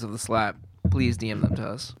good memes of the slap, please DM them to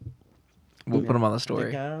us. We'll put them on the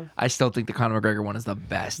story. I still think the Conor McGregor one is the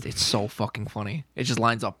best. It's so fucking funny. It just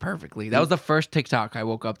lines up perfectly. That was the first TikTok I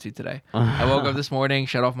woke up to today. I woke up this morning,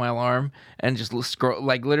 shut off my alarm, and just scroll,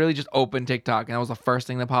 like literally just open TikTok, and that was the first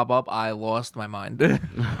thing to pop up. I lost my mind.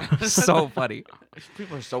 So funny.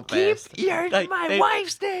 People are so Keep fast. your Like, my they-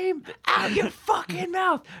 wife's name out your fucking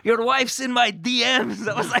mouth. Your wife's in my DMs.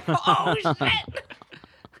 I was like, oh shit.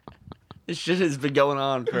 This shit has been going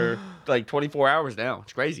on for like 24 hours now.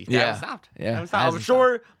 It's crazy. They Yeah. haven't stopped. Yeah, They haven't it stopped. I'm hasn't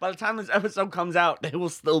sure by the time this episode comes out, they will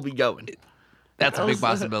still be going. That's a big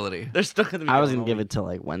possibility. They're still gonna be. I was going gonna all give week. it till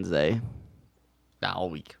like Wednesday. Nah, all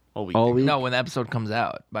week. All week. All week. No, when the episode comes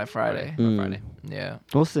out by Friday. Friday. Yeah,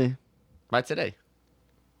 We'll see. By today.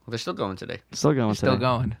 Well, they're still going today. Still going. still today.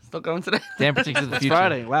 going. Still going today. Dan predicts the It's future.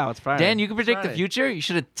 Friday. Wow, it's Friday. Dan, you can predict the Friday. future. You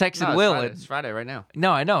should have texted No, it's Will. Friday. and- It's Friday right now.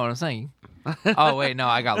 No, I know what I'm saying. Oh wait, no,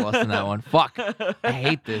 I got lost in that one. Fuck, I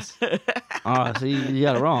hate this. Oh, so you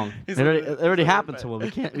got it wrong. It already happened to him. You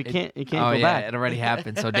can't Oh go yeah, back. it already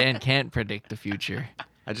happened. So Dan can't predict the future.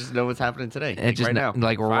 I just know what's happening today. It just right now.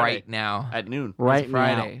 like Friday right now. at noon. Right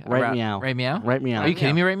Friday. meow. Right Around- meow. Right meow. Right meow. Are you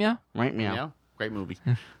kidding me? Right meow. Right meow. Yeah. Great movie.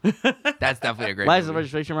 That's definitely a great. License movie.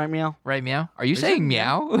 registration. Right meow. Right meow. Are you saying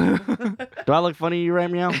meow? Do I look funny to you? Right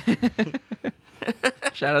meow.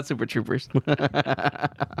 Shout out Super Troopers.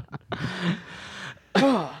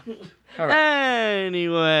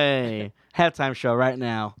 Anyway, halftime show right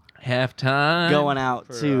now. Halftime. Going out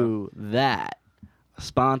to that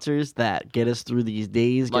sponsors that get us through these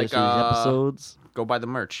days, get Like, us through these episodes. Go buy the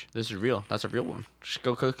merch. This is real. That's a real one. Just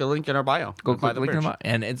go click the link in our bio. Go buy click the link in the merch.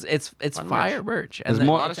 bio. And it's Buy the fire merch. And There's then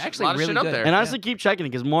more- it's Lot of actually lot of really shit up good. there. And honestly, keep checking it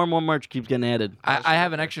because more and more merch keeps getting added. I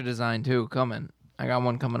have an extra design too coming. I got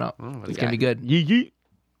one coming up. what It's do gonna you be good. Yee yee.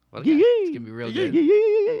 What Yee a guy. yee. It's gonna be real Yee good. yee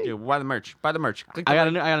yee. Yeah, buy the merch. Buy the merch. Click the I got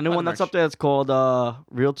a link. new, I got a new Buy the one that's merch. up there. It's called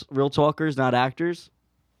Real Talkers, Not Actors.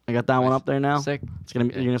 I got that one Nice. up there now. Sick. It's gonna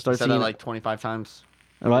you're gonna start said seeing that it. like 25 times.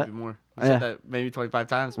 What? Maybe more. Yeah. Said that maybe 25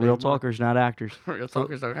 times. maybe Real more. Talkers, Not Actors. Real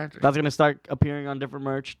talkers are actors. That's gonna start appearing on different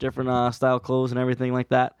merch, different style clothes and everything like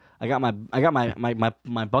that. I got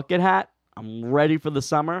my bucket hat. I'm ready for the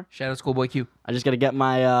summer. Shout out Schoolboy Q. I just gotta get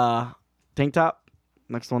my tank top.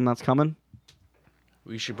 Next one that's coming.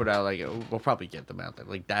 We should put out like we'll probably get them out there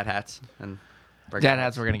like dad hats and Dad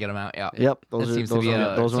hats, we're gonna get them out. Yeah. Yep, That those are seems to those be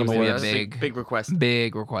are a- those are in seems the to be a works. big- big request.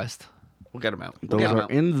 Big request. We'll get them out. We'll Those get 'em are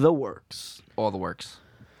out. in the works. All the works.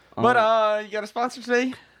 But you got a sponsor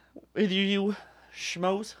today? With you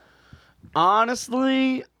schmoes?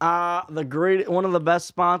 Honestly, one of the best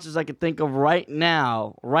sponsors I could think of right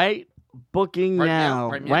now, booking Right now,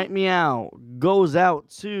 now, right meow. right meow, goes out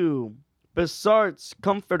to Bessart's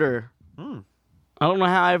Comforter. I don't know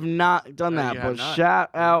how I've not done No, that, you have but not. shout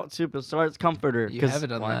out to Bessart's Comforter You haven't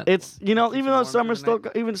done why? that. it's even though one summer's for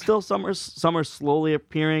still the summer's slowly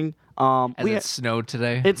appearing. As We it snowed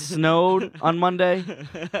today. it snowed on Monday,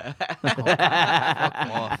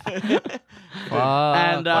 and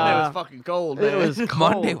Monday was fucking cold, man. it was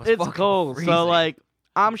cold. Monday was it's fucking cold. freezing. So like,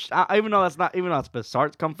 even though it's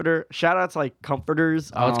Bessart's Comforter, shout out to like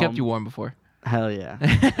comforters. Oh, it's kept you warm before. Hell yeah.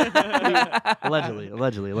 allegedly.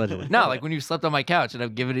 No, like when you slept on my couch and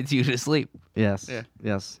I've given it to you to sleep. Yes. Yeah.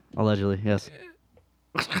 Yes. Allegedly. Yes.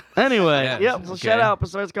 Anyway, Yeah, yep. So okay. shout out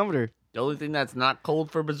Bizarre's comforter. The only thing that's not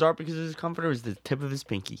cold for Bizarre because of his comforter is the tip of his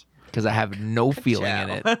pinky. Because I have no feeling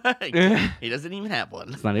in it. He doesn't even have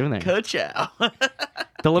one. It's not even there. Ka-chow.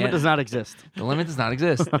 The limit Yeah. does not exist. The limit does not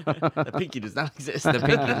exist. The pinky does not exist. The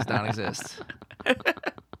pinky does not exist.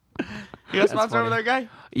 You got a sponsor over there, guy?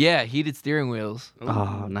 Yeah, heated steering wheels.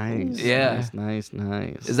 Oh, nice. Yeah. Nice.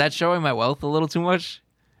 Is that showing my wealth a little too much?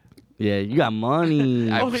 Yeah, you got money.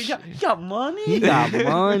 I- Oh, you got money? He got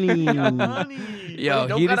money. You got money. Yo, You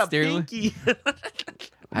don't heated got a steering wheel- pinky.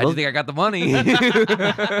 How do you think I got the money?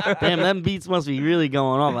 Damn, them beats must be really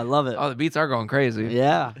going off. I love it. Oh, the beats are going crazy.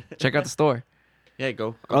 Yeah. Check out the store. Yeah,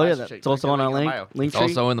 go. Oh, yeah. check- That's also check on the our in the link. bio. Link It's tree.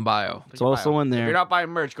 also in the bio. It's also in If you're there. not buying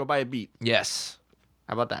merch, go buy a beat. Yes.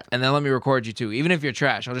 How about that? And then let me record you too. Even if you're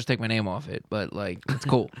trash, I'll just take my name off it. But like, it's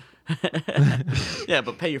cool. Yeah,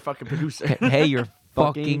 but pay your fucking producer. Hey, your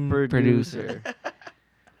Fucking fucking producer.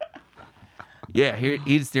 Yeah, here,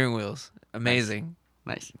 heated steering wheels. Amazing.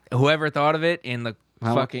 Nice. Whoever thought of it in the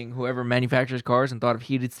How- whoever manufactures cars and thought of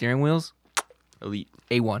heated steering wheels, Elite.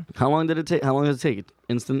 A1. How long did it take? How long did it take?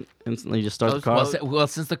 Instantly just start the car. Well,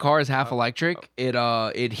 since the car is half electric,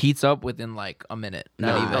 it heats up within like a minute.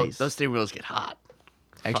 Not Nice. even. Those steering wheels get hot.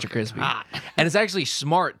 Extra Fucking crispy. hot. And it's actually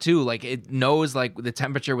smart too. Like it knows like the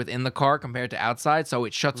temperature within the car compared to outside, so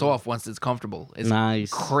it shuts off once it's comfortable. It's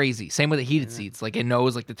Nice. crazy. Same with the heated seats. Like it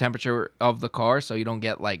knows like the temperature of the car, so you don't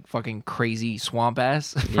get like fucking crazy swamp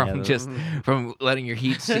ass from the- just from letting your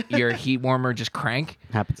heat warmer just crank.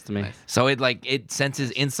 Happens to me. So it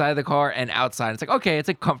senses inside the car and outside. It's like okay, it's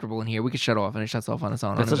like comfortable in here. We can shut off, and it shuts off on its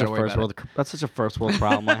own. I That's don't such a gotta worry first about world. That's such a first world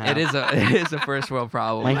problem. I have. It is a first world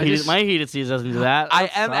problem. My heated seats doesn't do that.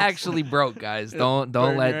 I That am sucks. actually broke, guys. Don't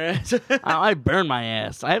Burn let. your ass. I burn my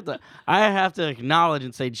ass. I have to acknowledge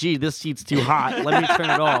and say, gee, this seat's too hot. Let me turn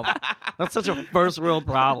it off. That's such a first world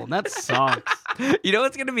problem. That sucks. You know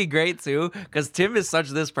what's gonna be great too, because Tim is such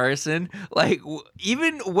this person. Like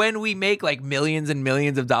even when we make like millions and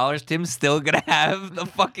millions of dollars, Tim's still gonna have the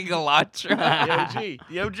fucking Elantra.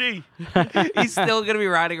 The OG. He's still gonna be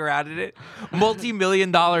riding around in it,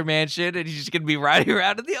 multi-million-dollar mansion, and he's just gonna be riding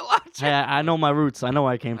around in the Elantra. Hey, I know my roots. I know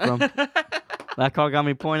where I came from. That car got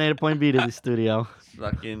me point A to point B to the studio.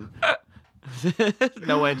 Fucking.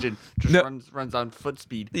 No engine. Just No. runs on foot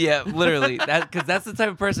speed. Yeah, literally. Because that's the type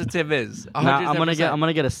of person Tim is. Now, I'm 110%.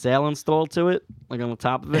 gonna get a sail installed to it, like on the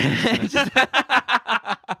top of it.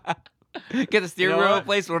 Get the steering You know wheel what?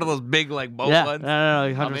 replaced, one of those big like boat Yeah, ones.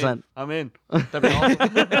 no, 100%. I'm in. That'd be awesome.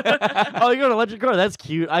 Oh, you got an electric car? That's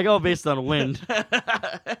cute. I go based on wind.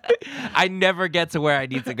 I never get to where I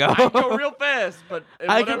need to go. I go real fast, but in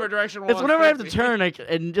I whatever can- direction. It's wants whenever I have to me. turn,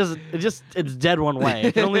 it's dead one way.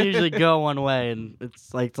 It can only usually go one way, and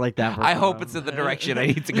it's like that. For I some hope time. it's in the direction I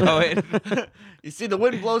need to go in. You see, the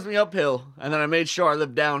wind blows me uphill, and then I made sure I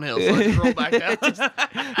lived downhill, so I just roll back down.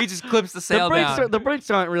 He just clips the The sail brakes, down. the brakes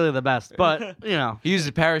aren't really the best, but you know, He uses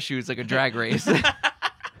parachutes like a drag race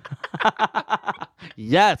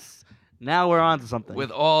yes. Now we're on to something. with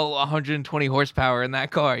all 120 horsepower in that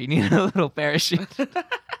car. You need a little parachute.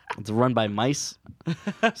 It's run by mice.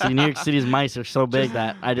 See, New York City's mice are so big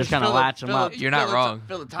that I just kind of latch them up. You're not wrong.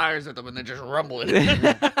 Fill the tires with them, and they're just rumbling.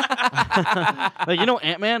 Like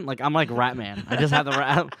Ant-Man. Like I'm like Rat-Man. I just have the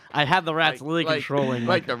rat. I have the rats literally controlling.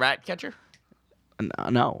 Like the rat catcher.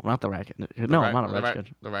 No, not the rat. No, I'm not a rat.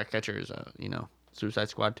 catcher. The rat catcher is, Suicide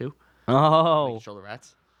Squad 2. Oh, Control the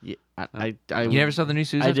rats. yeah. I You never saw the new I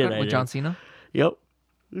Suicide did, Squad I with did. John Cena? Yep.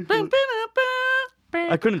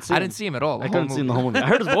 I couldn't see. I him. didn't see him at all. I couldn't see him the whole movie. I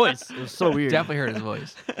heard his voice. It was so weird. Definitely heard his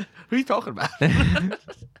voice. Who are you talking about?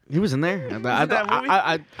 He was in there. in that movie?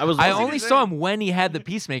 I was. I only saw him when he had the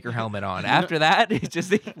Peacemaker helmet on. After that, it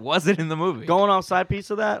just he wasn't in the movie. going off side piece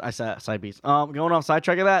of that. I said side piece. Going off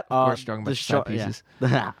sidetrack of that. Of course, talking about side pieces.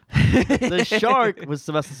 Yeah. The shark was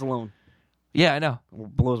Sylvester Stallone. Yeah, I know.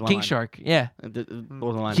 Blows my King mind. Shark. Yeah. It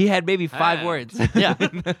blows my mind. He had maybe 5 Hand. words. Yeah.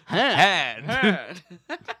 Hand.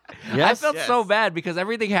 I Yes. felt so bad because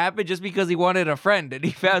everything happened just because he wanted a friend and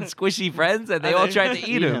he found squishy friends and they all tried to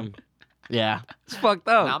eat him. Yeah. It's fucked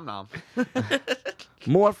up. Nom nom.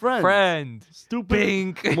 More friends. Friend. Stupid.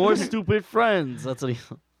 Bink. More stupid friends. That's what he.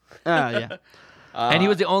 Yeah. And he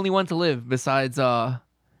was the only one to live besides Spoiler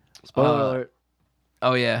alert.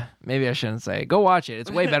 oh yeah, maybe I shouldn't say. Go watch it.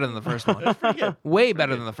 It's way better than the first one. Way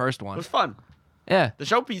better than the first It one. was fun. Yeah. The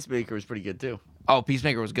show Peacemaker was pretty good too. Oh,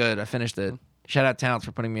 Peacemaker was good. I finished it. Shout out Towns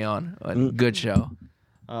for putting me on. Good show.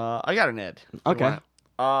 I got an ad. Okay.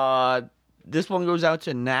 This one goes out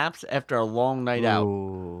to naps after a long night out.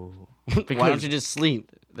 Ooh. Why Because don't you just sleep?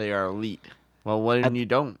 they are elite. Well, what and you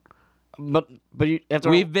don't? But you after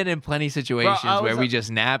We've been in plenty of situations I where was we up-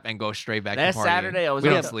 just nap and go straight back Last to partying. Saturday, I was we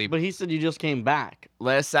up- don't Yeah, sleep. But he said you just came back.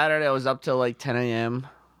 Last Saturday, I was up till like 10 a.m.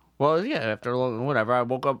 Well, yeah, after a long, whatever. I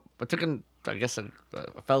woke up. I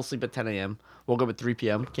fell asleep at 10 a.m. Woke up at 3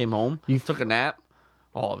 p.m. Came home. You took a nap.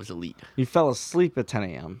 Oh, it was elite. You fell asleep at 10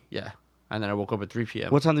 a.m. Yeah. And then I woke up at 3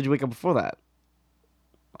 p.m. What time did you wake up before that?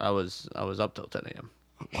 I was up till 10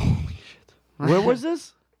 a.m. Where was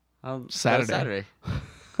this? Saturday.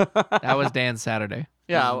 That was Dan's Saturday.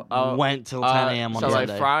 Yeah, I Went till 10 a.m. on so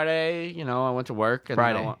Sunday. like Friday, I went to work. And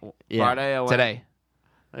Friday. Then I went, Yeah. Friday, I went. Today.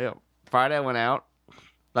 Yeah. Friday, I went out.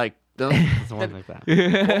 Like, Something like that.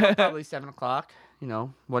 woke up probably 7 o'clock.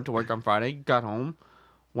 Went to work on Friday. Got home.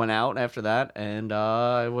 Went out after that. And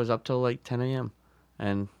I was up till like 10 a.m.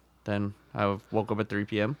 And then I woke up at 3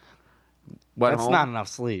 p.m. Went That's home. not enough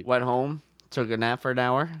sleep. Went home. Took a nap for an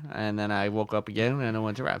hour. And then I woke up again and I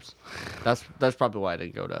went to Raps. That's probably why I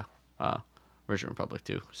didn't go to Richmond Republic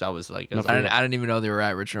too. So I was like, No, I didn't even know they were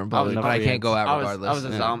at Richmond Republic, no but I free can't ads. go out I was regardless.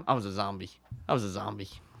 a zombie. I was a zombie.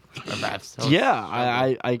 At Raps. I was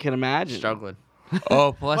Yeah, I can imagine. struggling.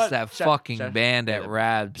 Oh, plus But that shout- fucking shout- band at yeah,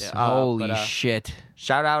 Rabs. yeah, Holy but, shit.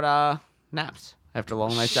 Shout out Naps after a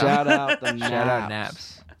long night Shout out the Shout out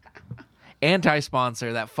Naps.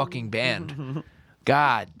 Anti-sponsor, that fucking band.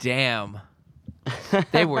 God damn.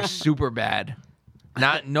 They were super bad.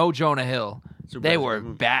 No Jonah Hill. Super They bad. were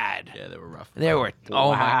bad. Yeah, they were rough. They were, oh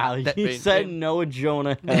Wow, my. you said no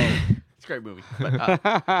Jonah Hill. It's a great movie. But,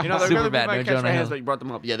 they're Super gonna be bad, my no catch Jonah my hands, Hill. but you brought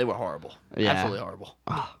them up. Yeah, they were horrible. Yeah. Absolutely horrible.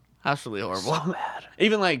 Absolutely horrible. So bad.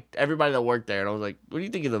 Even like everybody that worked there, and I was like, "What do you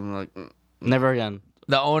think of them?" Like, Never again.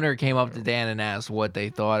 The owner came up to Dan and asked what they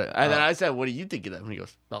thought. and then I said, "What do you think of them?" And he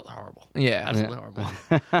goes, "Oh, they're horrible. Yeah. Absolutely horrible."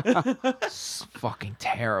 It's fucking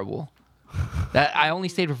terrible. That I only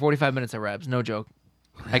stayed for 45 minutes at Rabs, no joke.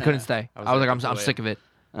 I couldn't stay. I was I was there like, for I'm 2 sick of it.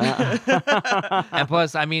 And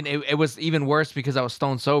plus, I mean, it was even worse because I was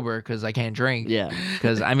stone sober because I can't drink. Yeah.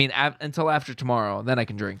 Because I mean, until after tomorrow, then I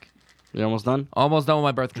can drink. You almost done? Almost done with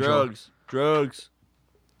my birth control. Drugs.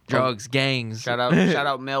 Gangs. Shout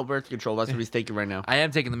out male birth control. That's what he's taking right now. I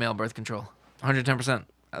am taking the male birth control, 110%.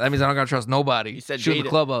 That means I don't gotta trust nobody. He said Shoot Jada. the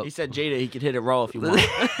club up. He said Jada. He could hit it raw if you want.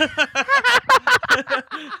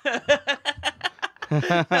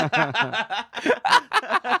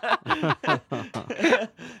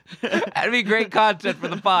 That'd be great content for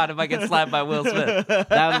the pod if I get slapped by Will Smith.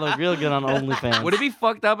 That would look real good on OnlyFans. Would it be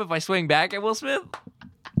fucked up if I swing back at Will Smith?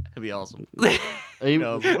 That'd be awesome. Are you-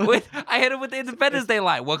 No. I hit him with the Independence Day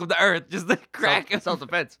line. Welcome to Earth. Just the crack. Self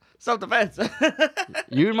defense. Self defense.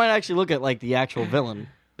 You might actually look at like the actual villain.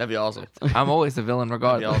 That'd be awesome. I'm always the villain That'd be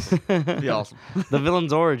regardless. awesome. That'd be awesome. The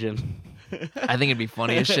villain's origin. I think it'd be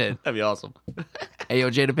funny as shit. That'd be awesome. Hey, yo,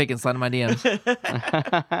 Jada Pinkett, slide in my DMs.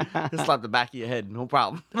 Just slap the back of your head. No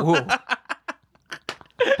problem. Ooh.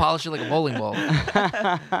 Polish it like a bowling ball.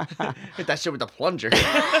 Hit that shit with the plunger.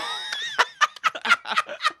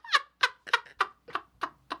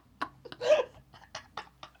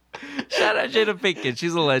 Shout out Jada Pinkett.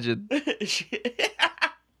 She's a legend. Hit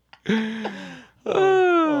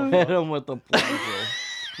him with the plunger.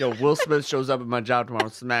 Yo, Will Smith shows up at my job tomorrow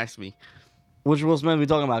and smacks me. Which Will Smith are we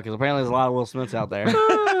talking about? Because apparently there's a lot of Will Smiths out there.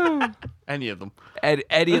 Any of them.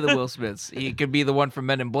 Eddie of the Will Smiths. He could be the one from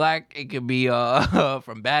Men in Black. It could be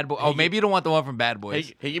from Bad Boys. Oh, maybe you don't want the one from Bad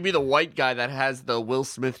Boys. He could be the white guy that has the Will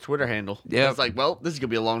Smith Twitter handle. Yep. It's like, well, this is gonna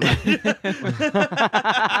be a long night.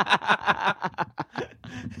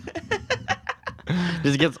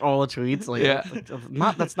 Just gets all the tweets. Like, Yeah.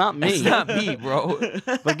 that's not me. It's not me, bro.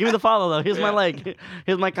 But give me the follow though. Here's my like.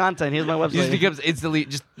 Here's my content. Here's my He just website. becomes instantly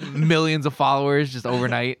just millions of followers just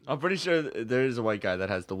overnight. I'm pretty sure there is a white guy that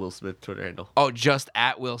has the Will Smith Twitter handle. Oh, just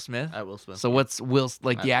at Will Smith. At Will Smith. So what's Will's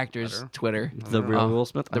like the I actor's don't know. Twitter? the real Oh, Will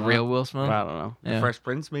Smith. I The don't real know. Will Smith. I don't know. Yeah. Fresh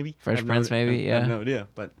Prince, maybe. Fresh I have no Prince, idea. maybe, I have yeah. no idea,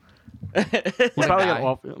 but. He's probably guy. got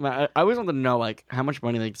off. I always want to know like how much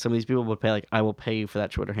money like some of these people would pay. Like I will pay you for that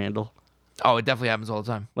Twitter handle. Oh, it definitely happens all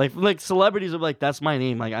the time. Like celebrities are like that's my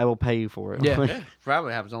name. Like I will pay you for it. Yeah. Like, Yeah,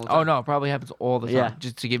 probably happens all the time. Oh no, it probably happens all the time. Yeah.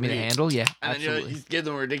 Just to give me the Yeah. handle. Yeah, And then absolutely. you give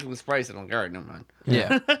them a ridiculous price, and I'm like, all right, never mind.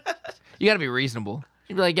 Yeah. You got to be reasonable.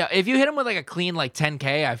 You'd be like, yeah, if you hit him with like a clean like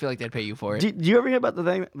 10K, I feel like they'd pay you for it. do you ever hear about the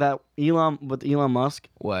thing that Elon Musk?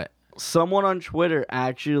 What? Someone on Twitter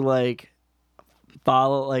actually like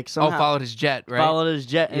Followed his jet, right? followed his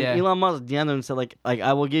jet, and Yeah. Elon Musk DM'd him and said like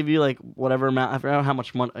I will give you like whatever amount. I forgot how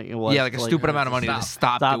much money it was. Yeah, like a to, stupid amount of money to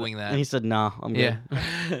stop doing it. that. And he said no, I'm Yeah.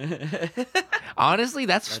 good. Honestly,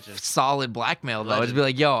 that's Legend. solid blackmail though. It'd Legend. be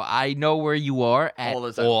like, yo, I know where you are at All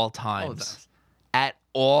the time. all All the times. time. At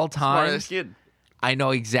all Smart times. ass kid. I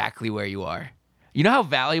know exactly where you are. You know how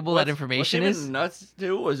valuable that information what's is? even nuts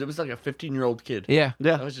too was it was like a 15-year-old kid. Yeah.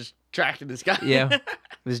 Yeah. I was just tracking this guy. Yeah.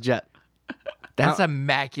 This jet. That's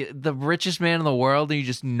immaculate. The richest man in the world, and you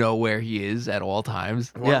just know where he is at all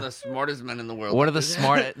times. One Yeah. of the smartest men in the world. What are the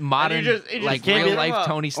smart, modern, he just like can't real beat him life up.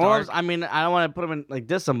 Tony Or, Stark? I mean, I don't want to put him in like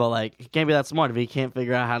diss him, but like he can't be that smart if he can't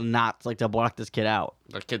figure out how not like to block this kid out.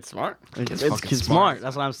 The kid's smart. It's fucking kid's smart. smart.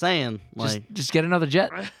 That's what I'm saying. Like, Just get another jet.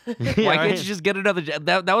 yeah, Why can't right? you just get another jet?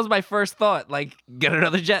 That was my first thought. Like, get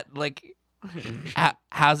another jet. Like,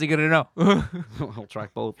 how's he gonna know? He'll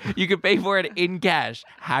track both. You can pay for it in cash.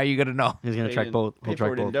 How are you gonna know? He's gonna track both. He'll Pay for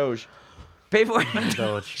track it in both. Doge. Pay for it.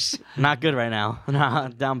 Doge. Not good right now. Nah,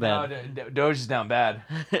 down bad. Doge is down bad.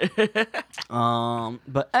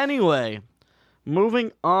 But anyway,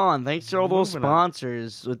 moving on. Thanks to all those Moving on.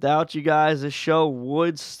 sponsors. Without you guys, this show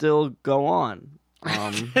would still go on.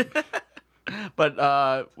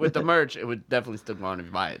 But with the merch, it would definitely still go on if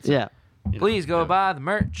you buy it. So, Yeah. you know, Please go yeah. buy the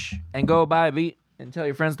merch and go buy a beat and tell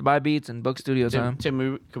your friends to buy beats and book studio time.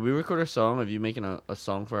 Tim, could we record a song of you making a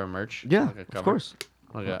song for our merch? Yeah, Like a of cover? course.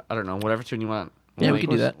 Like I don't know, whatever tune you want. Yeah, we make- can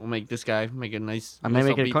do that. We'll make this guy make a nice. I may nice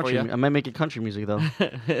make it a little beat for country. I may make it country music though.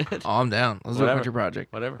 you. Oh, I'm down. Let's do a Whatever. country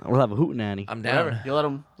project. Whatever. We'll have a hootenanny. I'm down. Whatever. You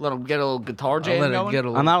let him get a little guitar I'll jam let it going. get a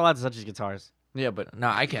I'm little. not allowed to touch his guitars. Yeah, but No,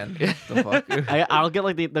 I can. The fuck? I'll get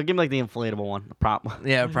like they'll give me like the inflatable one, the prop one.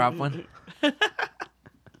 Yeah, prop one.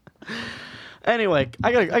 Anyway,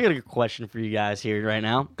 I got a good question for you guys here right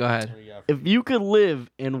now. Go ahead. If you could live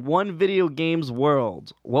in one video game's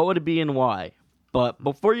world, what would it be and why? But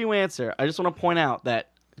before you answer, I just want to point out that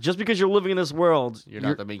just because you're living in this world, You're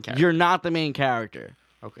not the main character. You're not the main character.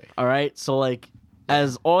 okay. All right. So like,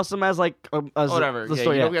 as awesome as like as Whatever. the Yeah,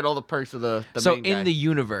 story, you yeah. don't get all the perks of the So main in guy. the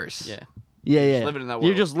universe. yeah. yeah. living in that You're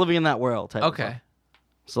world. just living in that world. Type of Okay. stuff.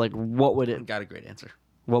 So like, what would it? Got a great answer.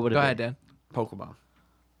 What would it? Go be? ahead, Dan. Pokemon.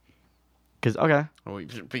 Because okay,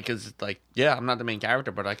 Because like, yeah, I'm not the main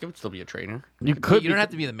character, but I could still be a trainer. you could. You don't be- have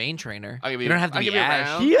to be the main trainer. I can be- You don't have to I be can be Ash.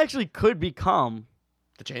 around. He actually could become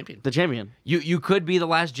The champion. the champion. You could be the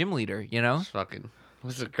last gym leader. You know. It's fucking.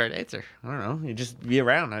 What's a great answer? I don't know. You just be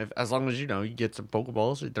around. As long as you know, you get some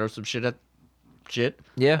Pokeballs, you throw some shit at shit.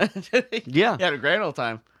 Yeah. Yeah. You had a grand old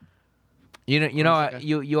time. You know. Okay.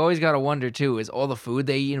 You always gotta wonder too. Is all the food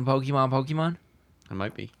they eat in Pokemon? It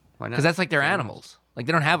might be. Why not? Because that's like their It's animals. Like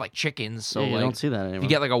they don't have like chickens. So Yeah, you like, don't see that anymore. if you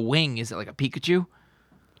get like a wing, is it like a Pikachu?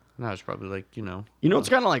 No, it's probably like You know what's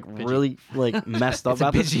kind of like really like messed up It's a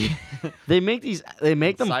about this? Pidgey. They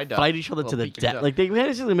make them Side duck. fight each other to Little the Pikachu death. duck. Like they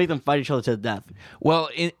basically make them fight each other to the death. Well,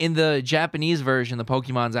 in the Japanese version, the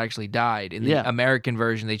Pokemon's actually died. In the Yeah. American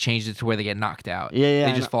version, they changed it to where they get knocked out. Yeah, yeah,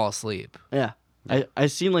 They I just know. fall asleep. Yeah, I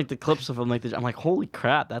seen like the clips of them like I'm like holy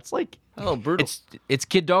crap, that's like a little brutal. It's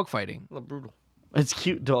kid dog fighting. a little brutal. it's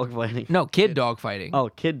cute dog fighting. No, kid dog fighting. Oh,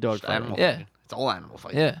 kid dog Just fighting. animal Yeah. fighting. It's all animal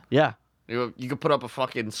fighting. Yeah, Yeah, You could put up a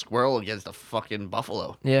fucking squirrel against a fucking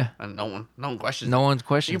buffalo, yeah. and no one questions. No it. one's You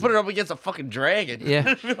questioning. can put it up against a fucking dragon.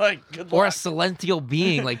 Yeah. Be like, good Or a luck. celestial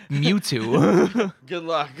being like Mewtwo. Good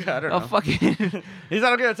luck. I don't know. A fucking. He's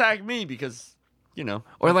not gonna attack me because,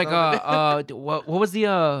 Or like that's not what was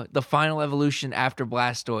the final evolution after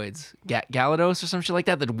Blastoids? Gyarados or some shit like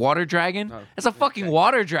that? The water dragon? Oh, It's a fucking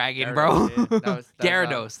water dragon, bro. Gyarados, yeah. That's,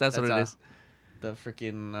 Gyarados, that's what it is. The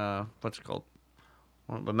freaking what's it called?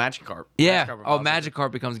 The Magikarp. Yeah. Magikarp Oh, evolves into-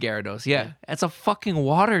 Magikarp becomes Gyarados. Yeah. It's a fucking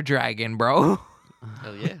water dragon, bro.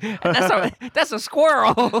 Hell yeah. That's a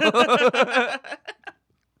squirrel.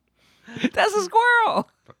 That's a squirrel.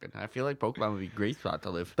 Fucking, I feel like Pokemon would be a great spot to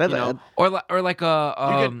live. That's you know, Or like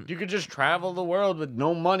a you could just travel the world with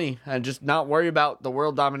no money and just not worry about the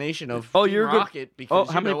world domination of Oh, Team you're good- Rocket. Because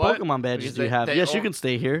Oh, how you many know what? Pokemon badges Because do you have? they Yes, you o- can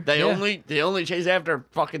stay here. They Yeah. only chase after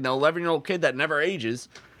fucking the 11-year-old kid that never ages.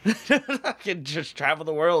 Can just travel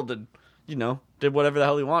the world and did whatever the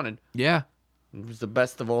hell he wanted. yeah. It was the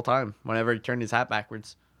best of all time. Whenever he turned his hat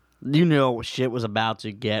backwards. You know shit was about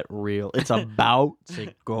to get real. It's about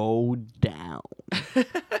to go down.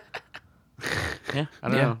 Yeah, I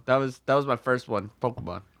don't know. That was my first one,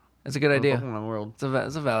 Pokemon. That's a good idea. Pokemon World. It's a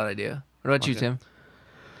valid idea. What about you, Okay. Tim?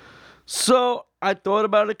 So I thought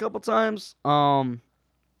about it a couple times. And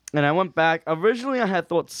I went back. Originally, I had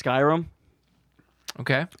thought Skyrim.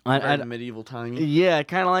 Okay. I Medieval time. yeah,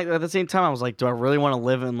 kind of like at the same time. I was like, do I really want to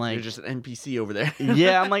live in like? You're just an NPC over there.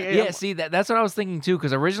 Yeah, I'm like, Yeah, see that's what I was thinking too.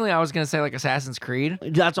 Because originally I was gonna say like Assassin's Creed.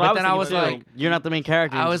 That's what but I was. then I thinking, was too. like- you're not the main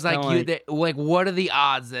character. I You're was just like, kinda like, what are the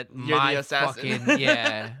odds that You're my the assassin.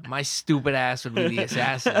 fucking my stupid ass would be the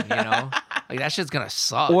assassin? You know, Like that shit's gonna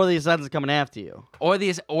suck. Or the assassin's coming after you. Or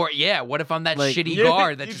what if I'm that Like, shitty yeah,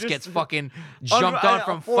 guard that you just just- gets fucking jumped on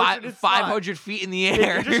from unfortunate 500 feet in the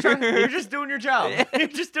air? You're just doing your job. You're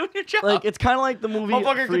just doing your job. Like, it's kind of like the movie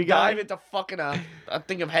Motherfucker Free could Guy. dive into fucking a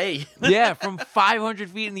thing of hay. Yeah, from 500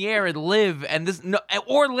 feet in the air and live, and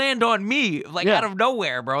or land on me like Yeah. out of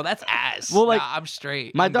nowhere, bro. That's ass. Well, like, nah, I'm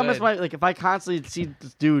straight. My I'm dumbest, good. like, if I constantly see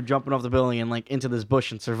this dude jumping off the building and, like, into this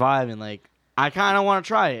bush and surviving, like, I kind of want to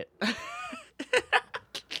try it.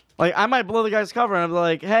 Like, I might blow the guy's cover and I'm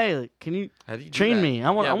like, hey, like, can you How do you do train that? me?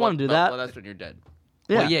 I want to do well, that. Well, that's when you're dead.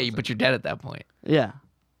 Yeah. Well, yeah, but you're dead at that point. Yeah.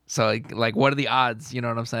 So like, what are the odds? You know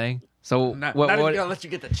what I'm saying? So Not what? even gonna let you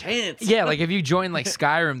get the chance. Yeah, like if you join like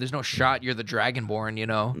Skyrim, there's no shot you're the Dragonborn. You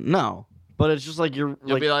know? No. But it's just like you're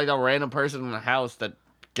You'll like, be like a random person in a house that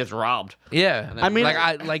gets robbed. Yeah. then- I mean,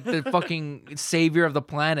 like the fucking savior of the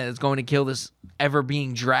planet is going to kill this ever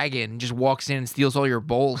being dragon. Just walks in and steals all your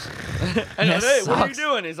bowls. And That hey, what are you sucks.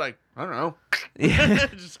 doing? He's like, I don't know. Yeah.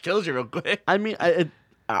 Just kills you real quick. I mean, I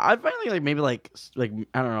finally like maybe like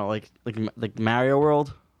I don't know, like Mario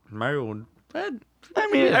World. Mario. I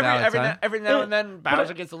mean, Yeah. Every now and then,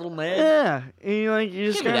 Bowser gets a little mad. yeah, and you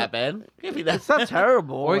just Can't be kinda- that bad. Can't be that. It's not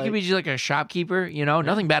terrible. Or it like- could be just like a shopkeeper. You know,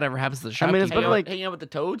 nothing bad ever happens to the I shopkeeper. mean, it's better like- hanging out with the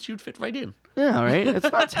Toads, you'd fit right in. yeah, right.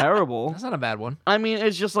 It's not terrible. That's not a bad one. I mean,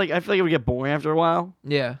 it's just like I feel like it would get boring after a while.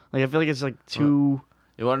 Yeah. Like I feel like it's like too.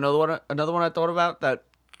 You want another one? Another one I thought about that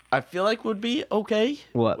I feel like would be okay.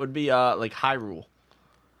 What? Would be like Hyrule.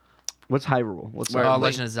 What's Hyrule? What's Where- that? Oh, like-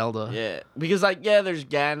 Legend of Zelda. Yeah, because like there's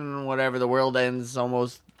Ganon and whatever. The world ends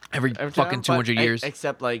almost Every every fucking time, but 200 years.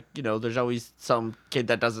 Except like there's always some kid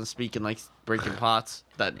that doesn't speak and likes breaking pots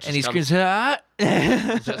that just And he comes- screams, ah!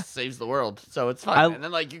 just saves the world. So it's fun. I- And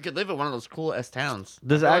then like you could live in one of those cool S towns.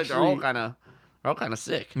 There's I feel like actually- they're all kind of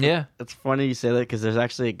sick. Yeah. It's funny you say that because there's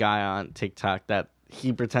actually a guy on TikTok that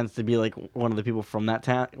he pretends to be like one of the people from that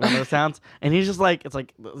town, one of those towns, and he's just like, it's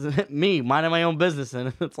like me minding my own business,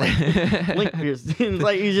 and it's like Link Pierce. It's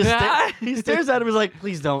like he stares at him, he's like,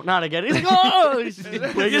 please don't, not again. He's like, oh, he's just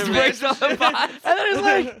Just breaks all the pots. and then he's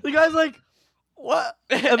like, the guy's like, what?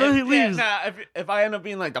 And then he leaves. If I end up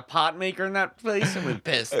being like the pot maker in that place, I'm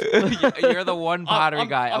pissed. You're the one pottery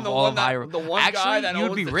guy I'm of the all one of that- Hyrule. the one Actually, guy that you'd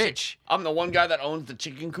owns be the rich. I'm the one guy that owns the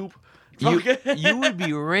chicken coop. You would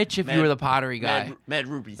be rich if you were the pottery guy. Mad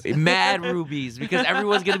rubies. Mad rubies, because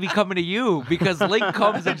everyone's gonna be coming to you because Link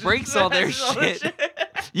comes and breaks all their shit.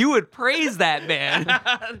 You would praise that man.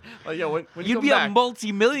 Like, yo, when you You'd come be back, a The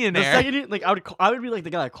multi-millionaire. second you, like I would be like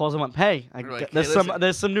the guy that calls him up. Hey, You're like, there's "Hey, listen."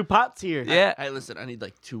 there's some new pots here. Yeah. Hey, listen, I need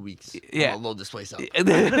like 2 weeks. Yeah. I'll load this place up.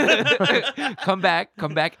 come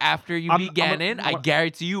back after you beat I'm- Ganon. I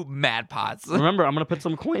guarantee you, mad pots. Remember, I'm gonna put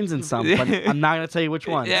some coins in some, but I'm not gonna tell you which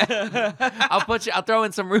one. Yeah, I'll throw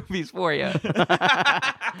in some rubies for you.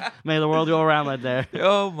 May the world go around like that.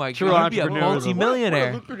 Oh my True god, you'd be a entrepreneurship. What a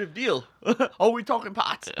multi-millionaire. lucrative deal. Oh, we talking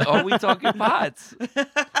pots. Oh, we talking pots?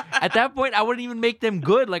 At that point, I wouldn't even make them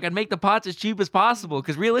good. Like I'd make the pots as cheap as possible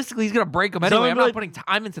because realistically, he's gonna break them anyway. Someone I'm not like- putting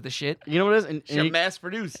time into the shit. You know what it is? And Should you, mass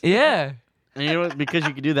produce. Yeah. and you know what? Because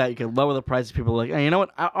you could do that, you could lower the price. People are like, hey, you know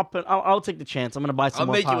what? I'll take the chance. I'm gonna buy some I'll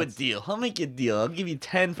more make you a pots. deal. I'll make you a deal. I'll give you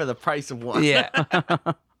 10 for the price of one. Yeah.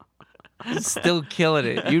 Still killing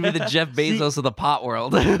it. You'd be the Jeff Bezos of the pot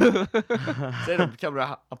world. Instead of becoming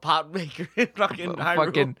a pot maker in fucking Hyrule.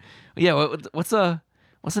 Fucking yeah. What's the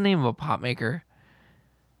name of a pot maker?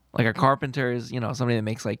 Like a carpenter is, somebody that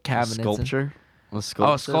makes like cabinets. and- Sculpture. Oh,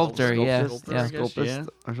 sculptor, yeah, Sculptist, yeah. Sculpist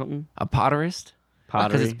or something. a potterist. Because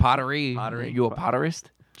Pottery. it's pottery. Pottery. You a potterist?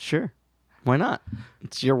 Sure. Why not?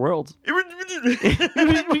 It's your world.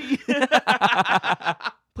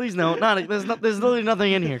 Please no, not there's literally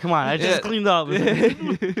nothing in here. Come on, I just Yeah. cleaned up.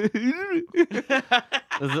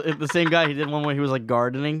 The same guy, he did one where he was like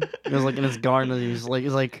gardening. He was like in his garden, and he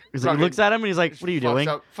Fucking- looks at him and he's like, "What are you fucks doing?"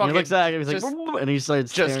 up. And he looks at him, he's Just- like, and he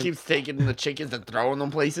starts Just staring. keeps taking the chickens and throwing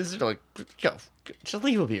them places. You're like, go, just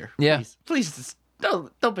leave them here. Yeah. Please, just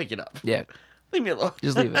don't pick it up. Yeah. Leave me alone.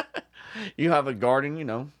 Just leave it. You have a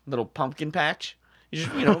garden, little pumpkin patch. You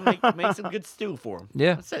just, make some good stew for them.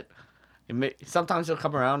 Yeah. That's it. Sometimes he'll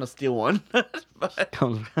come around and steal one. But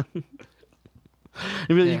Comes around. He'd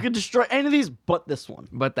be like, Yeah. You could destroy any of these, but this one.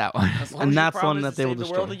 But that one. as long And as you that's one promise that to they will save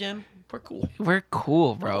the world destroy. again, we're cool. We're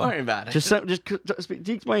cool, Don't bro. worry about it. Just speak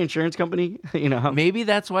to my insurance company. Maybe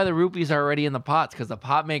that's why the rupees are already in the pots because the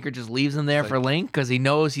pot maker just leaves them there for Link because he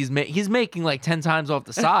knows he's making like 10 times off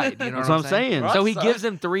the side. You know That's what I'm saying. So he Right, gives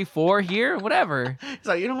him 3, 4 here, whatever. It's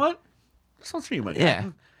like, you know what? This one's for you, my guy. Yeah.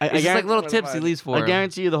 I It's just like guarantee- little tips he leaves for I him.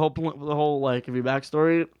 guarantee you the whole like if your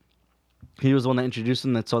backstory, He was the one that introduced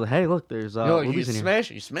him. That saw the hey, look, there's Yo, you movies in here. smash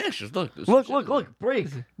it. You smash it. Look. there's Look, some shit look, break,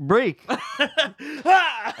 break.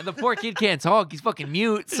 And the poor kid can't talk. He's fucking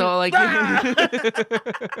mute. So like,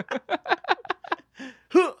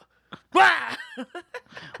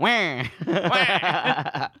 Wah.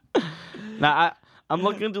 Now I'm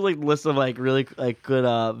looking into like list of like really like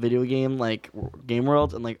good video game like game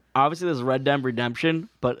worlds, and like obviously there's Red Dead Redemption,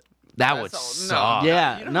 but that in. would That's suck. No.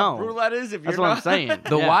 Yeah, You know no. how brutal that is if that's you're what not... I'm saying.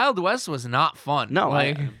 The Yeah. Wild West was not fun. No,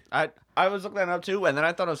 like I was looking that up too, and then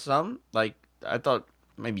I thought of some like I thought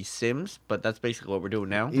maybe Sims, but that's basically what we're doing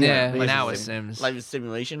now. yeah, basically. now it's Sims. Life is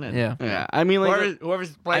simulation. And Yeah. Yeah, I mean like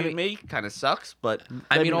whoever's playing I mean- me kind of sucks, but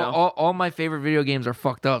I then, mean, you know, all my favorite video games are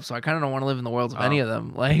fucked up, so I kind of don't want to live in the worlds of any of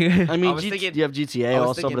them. Like, I mean I was thinking- you have GTA I was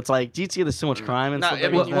also, thinking- but it's like GTA there's so much crime and No, stuff. I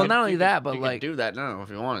like mean, Well, that. well, not only you that, could- but, you like- could do that now if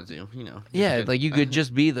you wanted to, you know. yeah, could- like you could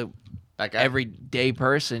just be the that guy. everyday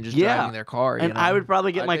person just Yeah. driving their car. You And know? I would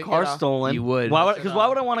probably get I'd my take car it off. stolen. You would. Why would? Take it Because why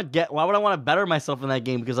would I off. want to get? Why would I want to better myself in that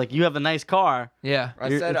game? Because like you have a nice car. Yeah. I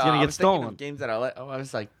You're- said it's gonna I get was thinking stolen. of games that I like. Oh, I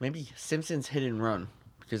was like maybe Simpsons Hit and Run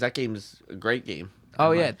because that game's a great game.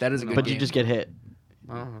 Oh I'm yeah, like, that is a good But game. you just get hit.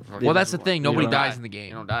 Well, that's the thing. Nobody don't dies die. in the You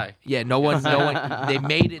game. don't die. Yeah, no one. They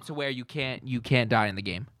made it to where you can't die in the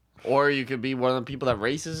game. Or you could be one of the people that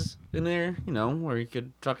races in there, you know, or you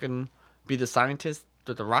could fucking be the scientist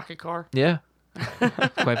with the rocket car. Yeah,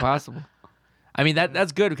 quite possible. I mean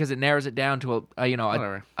that's good because it narrows it down to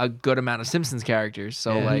Whatever. a good amount of Simpsons characters.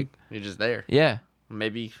 So Yeah. like, You're just there. yeah,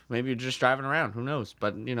 Maybe you're just driving around. Who knows?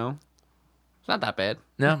 But you know, it's not that bad.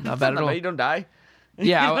 no, not bad at all. You don't die.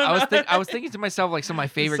 Yeah, I was thinking to myself like some of my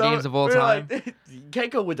favorite So, games of all we're time. Like, you can't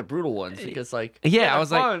go with the brutal ones because like Yeah, I that's was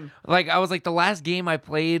fun. like the last game I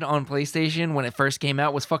played on PlayStation when it first came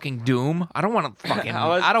out was fucking Doom. I don't want to fucking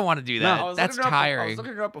I don't want to do that. I was That's looking it up- I tiring. was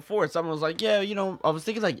looking it up before. Someone was like, "Yeah, you know," I was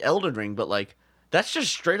thinking like Elden Ring, but like that's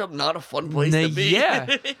just straight up not a fun place to be. Yeah.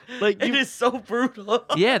 Like, it you- is so brutal.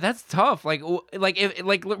 Yeah, that's tough. Like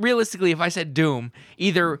realistically, if I said Doom,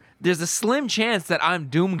 either there's a slim chance that I'm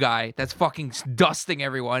Doom guy that's fucking dusting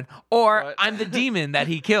everyone, or What? I'm the demon that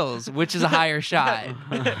he kills, which is a higher shot.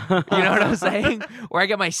 You know what I'm saying? Or I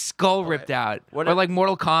get my skull ripped out. What Or if- like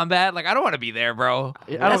Mortal Kombat. Like I don't want to be there, bro.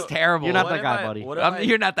 I That's don't- terrible. you're not What that if guy, I- buddy. what if I-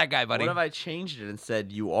 You're not that guy, buddy. What if I changed it and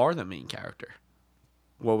said you are the main character?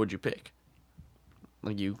 What would you pick?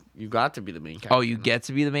 Like you got to be the main character. Oh, you get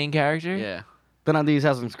to be the main character? Yeah. Then on the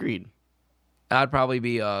Assassin's Creed. I'd probably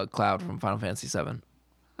be Cloud from Final Fantasy VII.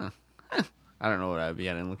 I don't know what I'd be.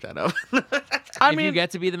 I didn't look that up. I If you mean,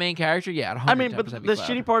 get to be the main character, yeah, I'd 110% I mean, but be the Cloud.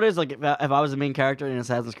 shitty part is like if I was the main character in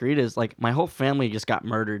Assassin's Creed is like my whole family just got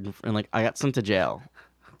murdered and like I got sent to jail.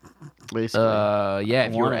 Basically. Yeah,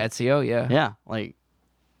 if you were Wanted. Ezio, yeah. Yeah, like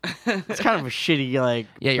it's kind of a shitty like.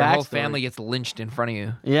 Yeah, your whole backstory. family gets lynched in front of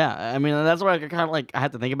you. Yeah, I mean that's why I kind of like I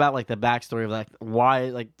had to think about like the backstory of like why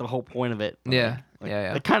like the whole point of it. Yeah, Like,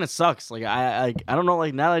 yeah. It kind of sucks. Like I don't know.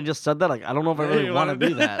 Like now that I just said that, like I don't know if I really You want wanna to do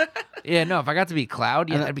do that. Yeah, no, if I got to be Cloud,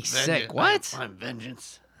 yeah, And that'd be sick. What? I'm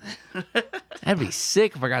vengeance. That'd be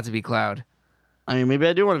sick if I got to be Cloud. I mean, maybe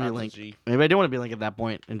I do want to be That's a Link. G. Maybe I do want to be Link at that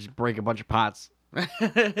point and just break a bunch of pots.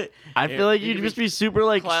 I I feel like you'd just be super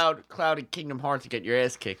like. Cloud in Kingdom Hearts to get your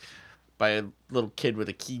ass kicked by a little kid with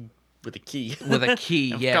a key. With a key. With a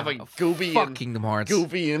key, yeah. Fucking Goofy Fuck and Kingdom Hearts.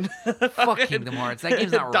 Goofy and Fuck Kingdom Hearts. That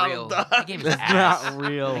game's not real. Donald Duck. That game is It's ass. not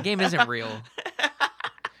real. That game isn't real.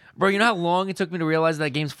 Bro, you know how long it took me to realize that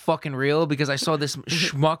game's fucking real? Because I saw this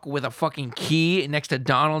schmuck with a fucking key next to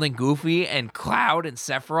Donald and Goofy and Cloud and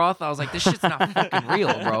Sephiroth. I was like, this shit's not fucking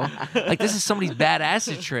real, bro. Like, this is somebody's bad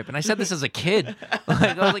acid trip. And I said this as a kid.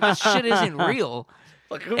 Like, I was like, this shit isn't real.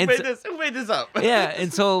 Like, who And made so- this? Who made this up? Yeah,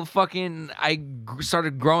 until fucking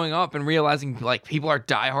started growing up and realizing like people are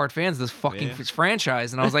diehard fans of this fucking Yeah.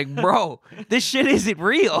 franchise, and I was like, bro, this shit isn't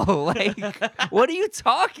real. Like, what are you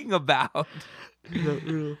talking about?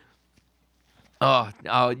 Oh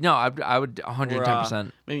no, I would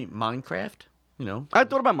 110%. Maybe Minecraft. You know, I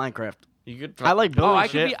thought about Minecraft. you could. I like building Oh, I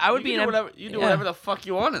shit. could be. I would you be can an do whatever. You do yeah. whatever the fuck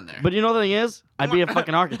you want in there. But you know the thing is, I'd be a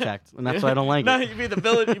fucking architect, and that's why I don't like no, it. you'd be the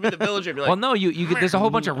village. You'd be the villager. You'd be like, Well, no, you could. There's a whole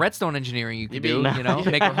bunch of redstone engineering you could do. No. You know,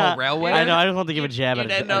 make a whole railway. I know. I just want to give a jab you'd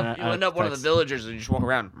at it. end up. You end up one of the villagers and you just walk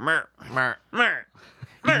around. Mer, mer, mer.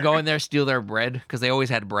 You can go in there, steal their bread because they always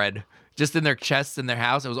had bread just in their chests in their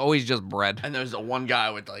house. It was always just bread. And there's the one guy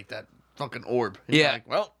with like that fucking orb. He's Yeah. Like,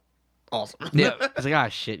 well, awesome. Yeah. It's like, ah,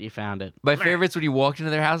 shit, you found it. My favorite's when you walked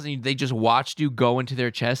into their house and they just watched you go into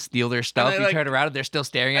their chest, steal their stuff. they, You like- turn around and they're still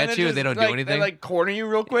staring And at then you just, and they don't like, do anything. They like corner you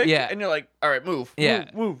real quick. Yeah. And you're like, all right, move. Yeah.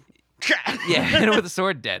 Move. Yeah, and with a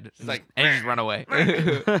sword, dead. It's like, and you just run away.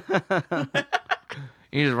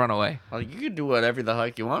 You just run away. Like you could do whatever the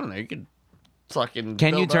heck you want in there. You could fucking.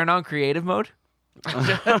 Can you build turn on creative mode?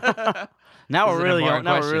 Now This we're is an really important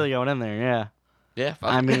now we're question. really going in there. Yeah. Yeah. Fuck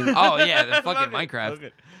I it. mean, Oh yeah, the fucking Fuck it.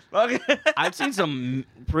 Minecraft. Fuck it. I've seen some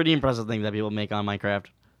pretty impressive things that people make on Minecraft,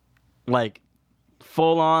 like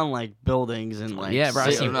full on like buildings and like. Yeah, bro, I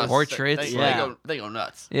They seen go nuts. portraits. Yeah. They go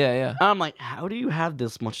nuts. Yeah, yeah. I'm like, how do you have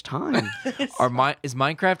this much time? Is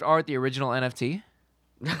Minecraft art the original NFT?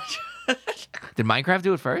 Did Minecraft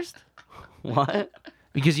do it first? What?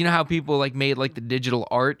 Because you know how people like made like the digital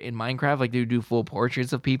art in Minecraft, like they would do full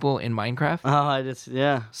portraits of people in Minecraft. Oh, I just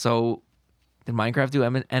yeah. So, did Minecraft do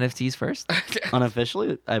NFTs first?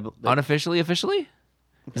 Unofficially, Unofficially, officially?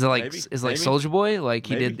 Is it like Maybe, is it like maybe. Soldier Boy? Like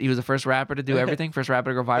he Maybe. did? He was the first rapper to do everything. First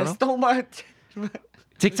rapper to go I viral. stole my.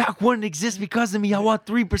 TikTok wouldn't exist because of me. I want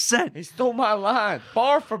 3%. He stole my line,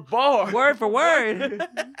 bar for bar. Word for word.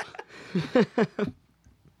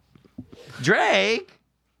 Drake,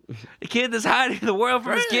 the kid that's hiding the world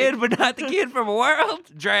from his kid, but not the kid from a world.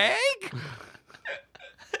 Drake.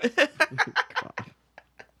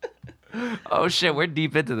 Oh shit, we're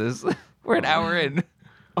deep into this. We're an hour in.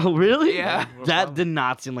 Oh really? Yeah. That did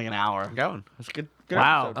not seem like an hour. I'm going. That's good. Good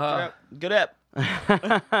Wow. episode. Good ep.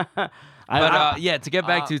 But yeah, to get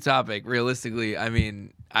back to topic, realistically, I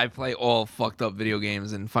mean, I play all fucked up video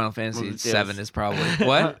games, and Final Fantasy Yes. 7 is probably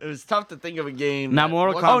what? It was tough to think of a game. Now that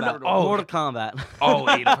Mortal wasn't- Kombat. Mortal Kombat. Oh,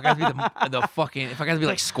 wait, if I got to be the fucking, if I got to be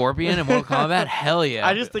like Scorpion in Mortal Kombat, hell yeah.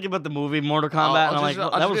 I just think about the movie Mortal Kombat, and I'm like,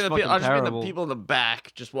 that was fucking I'll just be terrible. the people in the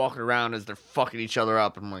back just walking around as they're fucking each other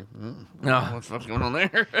up. I'm like, No. what the fuck's going on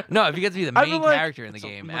there? No, if you get to be the I'd be main like, character in the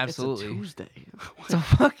game, I'm like, absolutely. It's a Tuesday. It's a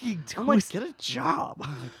fucking I'm like, Tuesday. get a job.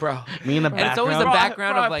 Bro. Me in the And it's background. always the Bro,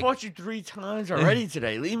 background I of, like- fought you 3 times already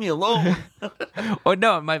today. Leave me alone. Or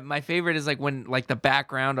no, my favorite is like when like the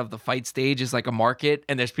background of the fight stage is like a market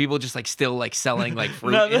and there's people just like still like selling like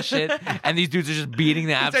fruit No, and shit, and these dudes are just beating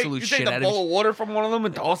the absolute you shit take the out bowl of of water from one of them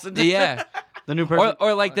and toss it. each. Yeah. The new person.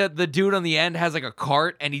 Or like the dude on the end has like a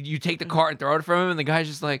cart and you take the cart and throw it from him and the guy's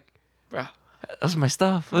just like, Bro, that's my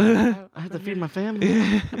stuff. I have to feed my family.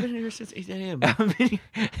 I've been here since 8 a.m. I mean,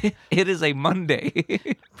 it is a Monday.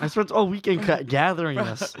 I spent all weekend gathering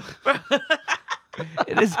this.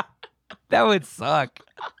 It is. That would suck.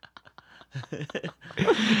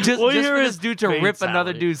 Just, All you just hear for is this dude to rip fatality.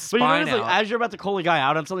 another dude's But you spine notice, out. like, as you're about to call a guy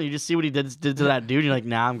out on something, you just see what he did to that dude. You're like,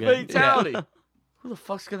 nah, I'm good. Fatality. Who the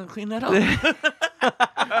fuck's gonna clean that up?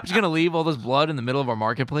 I'm just gonna leave all this blood in the middle of our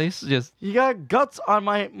marketplace. Just You got guts on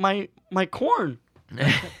my corn. I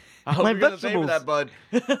hope My you're gonna pay for vegetables. that, bud.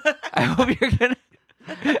 I hope you're gonna.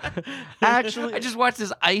 Actually, I just watched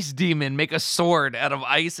this ice demon make a sword out of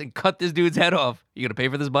ice and cut this dude's head off. You gonna pay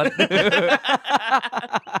for this, bud?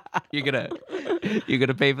 you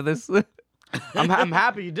gonna pay for this? I'm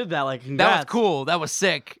happy you did that. Like, That congrats. was cool. That was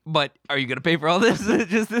sick. But are you gonna pay for all this?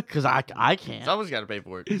 Just Because I can't. Someone's got to pay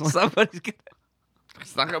for it. somebody's gonna.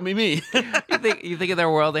 It's not gonna be me. You think in their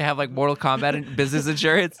world they have like Mortal Kombat and business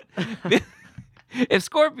insurance? If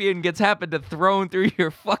Scorpion gets happened to thrown through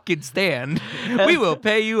your fucking stand, we will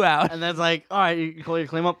pay you out. And that's like, all right, you call your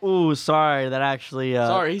claim up. Ooh, sorry, that actually.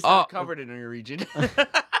 Sorry, he's not covered in your region.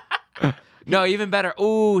 No, even better.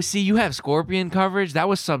 Oh, see, you have Scorpion coverage. That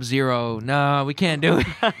was Sub-Zero. No, we can't do it.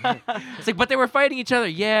 It's like, but they were fighting each other.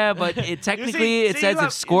 Yeah, but it technically it says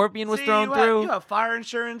if Scorpion was thrown through. You have fire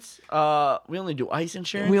insurance. We only do ice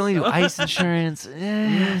insurance. We only do ice insurance.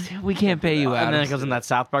 We can't pay you out. And then it goes in that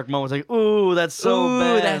South Park moment. It's like, ooh, that's so Ooh,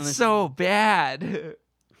 bad. that's so bad.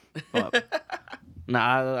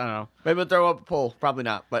 Nah, I don't know. Maybe we'll throw up a poll. Probably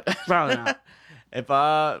not, but Probably not. if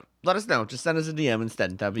let us know. Just send us a DM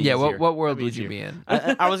instead. That'd be Yeah, easier. what world That'd would you easier. be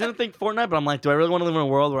in? I was gonna think Fortnite, but I'm like, do I really want to live in a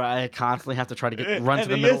world where I constantly have to try to run to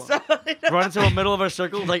the middle, run into the middle of a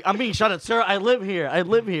circle? Like, I'm being shot at, sir. I live here. I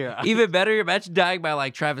live here. Even better, imagine dying by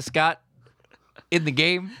like Travis Scott in the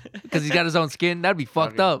game because he's got his own skin. That'd be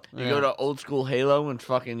fucked up. You go to old school Halo and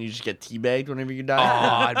fucking you just get teabagged whenever you die.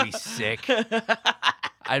 Oh, I'd be sick.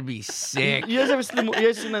 I'd be sick. You guys ever seen you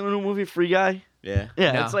guys seen that new movie Free Guy? Yeah.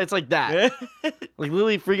 Yeah, No. it's like that. Like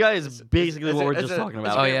literally, Free Guy is basically what we're just talking It's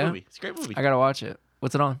a about. Oh, great yeah? movie. It's a great movie. I gotta watch it.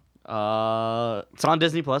 What's it on? It's on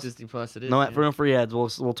Disney Plus. Disney Plus. It is. No, yeah. for no free ads. We'll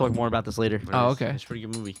talk more about this later. But Oh, it is- okay. It's a pretty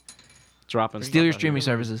good movie. Dropping. Steal your Fuck, streaming yeah.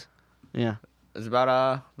 services. Yeah, It's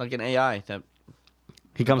about like an AI that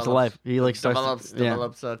he comes to develops- life. He like starts.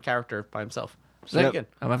 develops a character by himself. It's Yep. pretty good.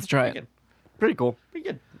 I'm gonna have to try Pretty it. good. Pretty cool. Pretty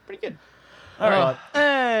good. Pretty good. All right.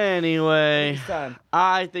 Anyway, It's time.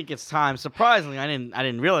 I think it's time. Surprisingly, I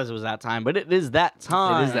didn't realize it was that time, but it is that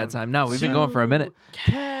time. It is that time. No, we've been going for a minute.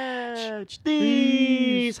 Catch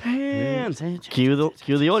these hands. Cue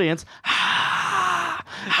the audience.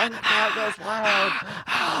 And the crowd goes wild.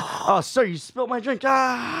 Oh, sir, you spilled my drink.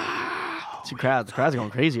 Ah. Two crowds. The crowds are going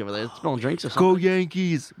crazy over there. It's spilling drinks or something. Go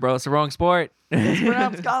Yankees, bro. It's the wrong sport.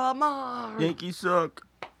 Rams Calamar. Yankees suck.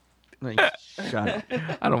 Shut up.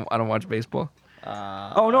 I don't watch baseball.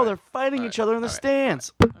 Oh no, they're fighting each other in the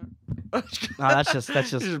stands. No, that's just You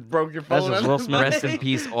just broke your That's phone. just on Will the Smith. Rest in mic.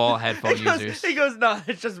 peace, all headphone He goes, users. he goes, no,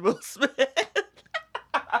 it's just Will Smith.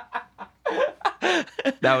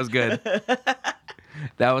 That was good.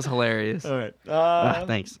 That was hilarious. All right.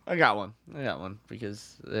 thanks. I got one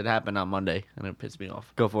because it happened on Monday and it pissed me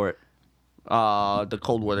off. Go for it. The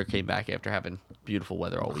cold weather came back after having beautiful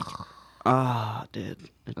weather all week. Ah, did.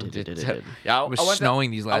 It did. Yeah, It was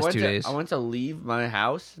snowing these last 2 days. I went to leave my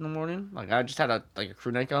house in the morning. Like I just had a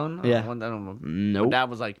crew neck on. Yeah. I don't know. Nope. My dad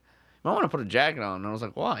was like, "I want to put a jacket on," and I was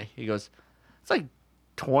like, "Why?" He goes, "It's like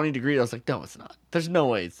 20 degrees." I was like, "No, it's not. There's no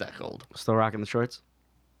way it's that cold." Still rocking the shorts?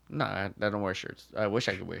 No, I don't wear shirts. I wish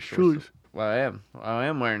I could wear shorts. Shoes. Well, I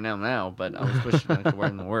am wearing them now, but I was wishing I could wear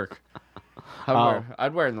them to work.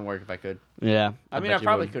 I'd wear them to work if I could. Yeah. I mean, I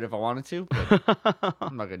probably could if I wanted to, but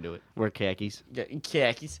I'm not gonna do it. Wear khakis. Yeah,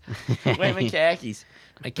 khakis. Wear my khakis.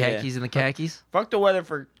 My khakis and the khakis. Fuck the weather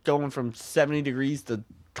for going from 70 degrees to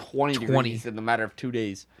 20 degrees in the matter of 2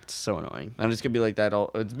 days. It's so annoying. And it's gonna be like that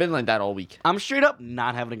all. It's been like that all week. I'm straight up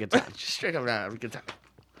not having a good time. Just straight up now, have a good time.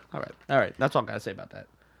 All right. That's all I gotta say about that.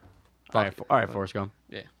 all right, Forrest Gump.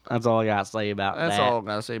 Yeah, That's all I got to say about that's that. all I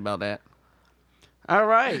gotta say about that. All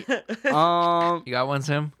right. You got one,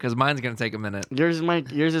 Tim? Because mine's gonna take a minute. Yours is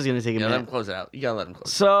gonna take a Yeah, let him minute. close it out. You gotta let him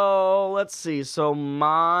close. So let's see. So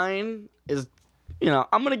mine is,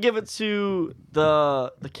 I'm gonna give it to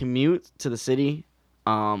the commute to the city.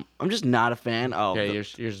 I'm just not a fan of Yeah, the,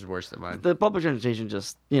 yours is worse than mine. the public transportation.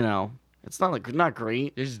 Just it's not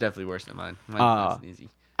great. Yours is definitely worse than mine. Mine's nice and easy.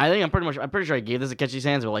 I think I'm pretty sure I gave this a catchy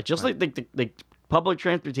sands, but like just like the public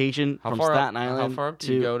transportation from Staten Island how far up to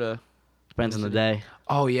do you go to? depends on the day.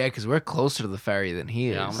 Oh yeah, because we're closer to the ferry than he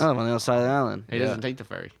is. Yeah, I live on the other side of the island. He doesn't take the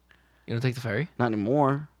ferry. You don't take the ferry? Not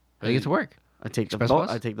anymore. How do you get to work? I take the Express bus.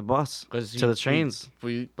 bus? I take the bus 'Cause to the trains.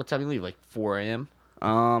 What time do you leave? Like 4 a.m.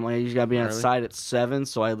 I usually gotta be on Early? site at 7,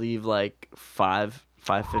 so I leave like 5,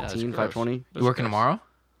 5:15, that's gross. 5:20. You working tomorrow?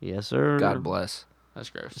 Yes, sir. God bless. That's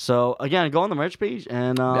gross. So again, go on the merch page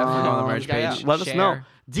and Definitely go on the merch yeah, page. let us know. Share.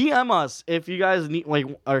 DM us if you guys need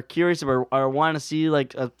are curious about or want to see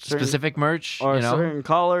like a certain, Specific merch, or you know, certain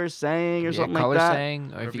color saying or something color like that.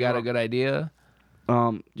 saying, or Or if if you you got a want- good idea,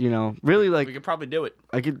 Really like We could probably do it.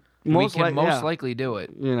 I could we most can like most yeah, likely do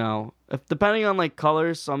it if depending on like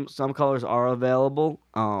colors, some colors are available.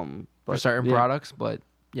 for But, certain yeah. products. But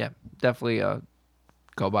yeah, definitely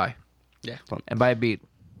go buy Yeah. and buy a beat.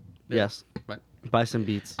 Yes. But- Buy some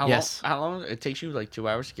beats. Yes. How long it takes you? Like 2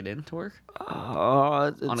 hours to get into work?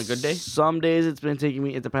 On a good day? Some days it's been taking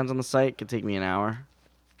me. It depends on the site. It could take me an hour.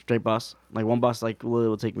 Straight bus. Like one bus, like literally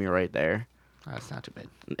will take me right there. That's not too bad.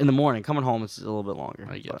 In the morning, coming home, it's a little bit longer.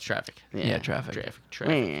 Oh, you get but, traffic. Yeah, traffic.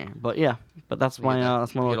 yeah, but that's You my get that-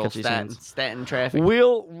 that's my you little get catchy old sands. Staten traffic.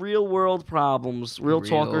 Real world problems. Real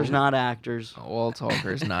talkers, Real- not actors. All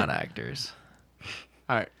talkers, not actors.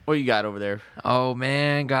 All right, what you got over there? Oh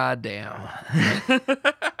man, goddamn.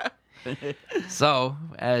 So,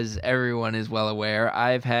 as everyone is well aware,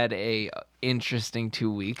 I've had a interesting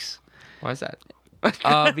 2 weeks Why is that?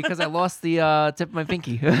 because I lost the tip of my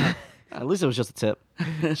pinky. At least it was just a tip.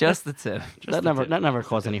 Just the tip. That never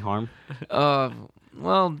caused any harm.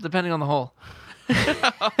 Well, depending on the hole.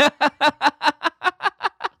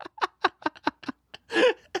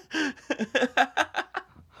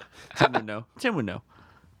 Tim would know. Tim would know.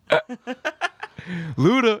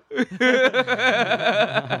 Luda.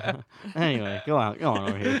 Anyway, go on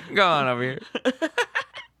over here. Go on over here.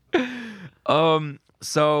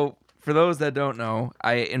 So for those that don't know,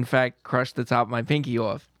 I in fact crushed the top of my pinky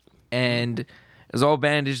off, and it was all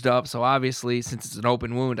bandaged up. So obviously, since it's an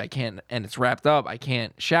open wound, I can't, and it's wrapped up, I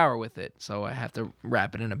can't shower with it. So I have to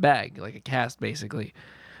wrap it in a bag, like a cast, basically.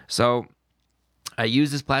 So I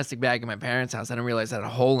used this plastic bag in my parents' house. I didn't realize it had a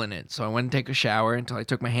hole in it. So I went to take a shower until I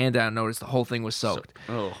took my hand down and noticed the whole thing was soaked.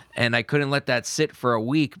 Oh. And I couldn't let that sit for a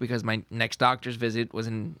week because my next doctor's visit was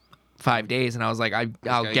in 5 days. And I was like, I'll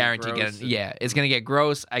gonna get guarantee gross and- yeah, it's going to get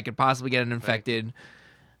gross. I could possibly get it infected.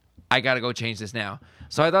 I got to go change this now.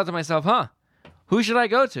 So I thought to myself, who should I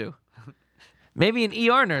go to? Maybe an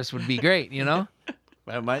ER nurse would be great, you know?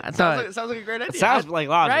 Sounds thought- like a great idea. It sounds like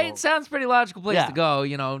logical. Right? Sounds pretty logical place Yeah. to go,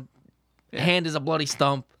 you know. Hand is a bloody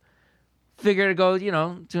stump. Figure to go, you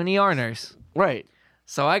know, to an ER nurse. Right.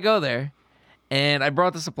 So I go there, and I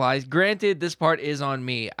brought the supplies. Granted, this part is on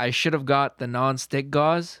me. I should have got the non-stick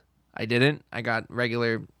gauze. I didn't. I got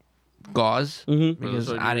regular gauze Mm-hmm. because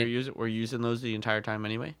so I didn't. we're using those the entire time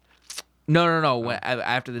anyway. No.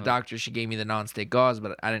 After the doctor, she gave me the non-stick gauze,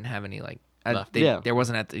 but I didn't have any Left. there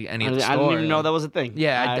wasn't at any I at the store. didn't even know that was a thing.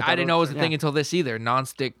 Yeah, I didn't know it was a thing yeah. until this either.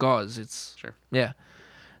 Non-stick gauze. It's Sure. Yeah.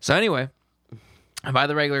 So anyway, I buy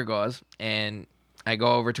the regular gauze and I go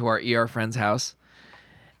over to our ER friend's house,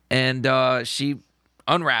 and she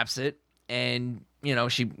unwraps it and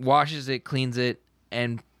she washes it, cleans it,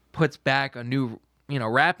 and puts back a new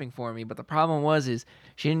wrapping for me. But the problem is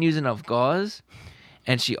she didn't use enough gauze,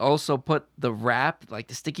 and she also put the wrap, like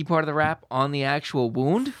the sticky part of the wrap, on the actual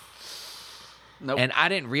wound. Nope. And I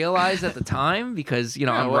didn't realize at the time because I'm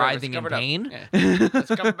whatever, writhing it's in covered up. pain. Yeah. It's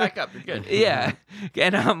coming back up. You're good. Yeah,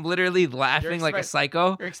 and I'm literally laughing like a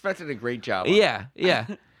psycho. You're expecting a great job. Yeah.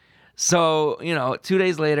 So 2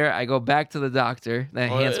 days later, I go back to the doctor, the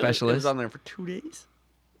hand It was specialist. on there for 2 days.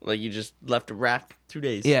 Like you just left it wrapped 2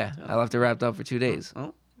 days. Yeah, I left it wrapped up for 2 days.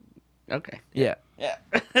 Oh. Okay. Yeah. Yeah.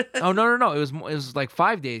 Oh no! It was like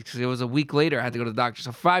 5 days because it was a week later. I had to go to the doctor.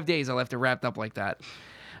 So 5 days I left it wrapped up like that.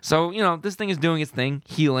 So this thing is doing its thing,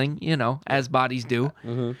 healing. As bodies do.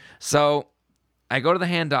 Mm-hmm. So I go to the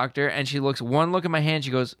hand doctor, and she looks one look at my hand. She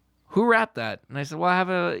goes, "Who wrapped that?" And I said, "Well, I have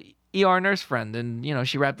a ER nurse friend, and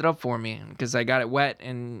she wrapped it up for me because I got it wet,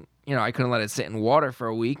 and I couldn't let it sit in water for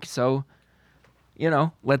a week. So,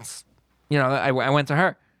 let's, I went to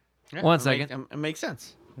her. Yeah, One second. It makes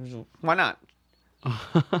sense. Why not?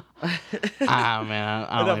 Man,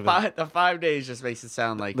 I don't even... The 5 days just makes it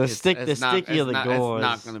sound like The it's sticky not, of the it's gauze.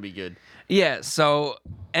 not going to be good. Yeah. So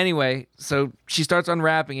anyway, so she starts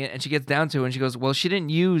unwrapping it, and she gets down to it, and she goes, "Well, she didn't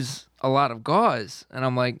use a lot of gauze." And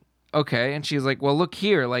I'm like, "Okay." And she's like, "Well, look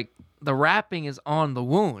here, like the wrapping is on the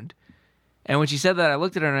wound." And when she said that, I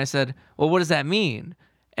looked at her and I said, "Well, what does that mean?"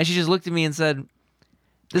 And she just looked at me and said,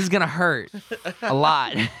 "This is gonna hurt a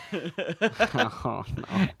lot." Oh,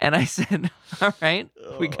 no. And I said, "All right,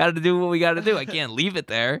 we got to do what we got to do. I can't leave it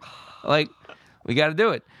there. Like, we got to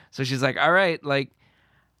do it." So she's like, "All right, like,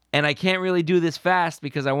 and I can't really do this fast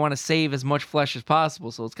because I want to save as much flesh as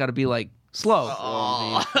possible. So it's got to be like slow."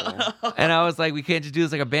 And I was like, "We can't just do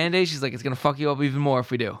this like a Band-Aid." She's like, "It's gonna fuck you up even more if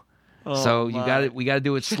we do. So you got it. We got to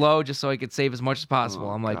do it slow just so I could save as much as possible."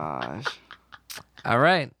 I'm like, Gosh. "All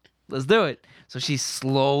right, let's do it." So she's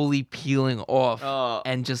slowly peeling off, Oh.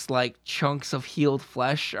 and just like chunks of healed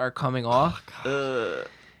flesh are coming off. Uh,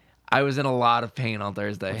 I was in a lot of pain on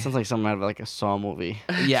Thursday. That sounds like something out of like a Saw movie.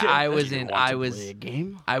 Yeah, I was You in. want I to was. play a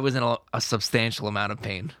game. I was in a substantial amount of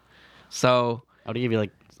pain. So I would give you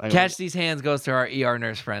like. catch these hands goes to our ER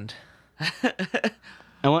nurse friend.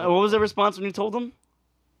 And what was the response when you told them?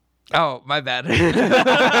 Oh, my bad. I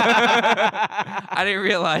didn't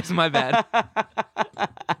realize. My bad.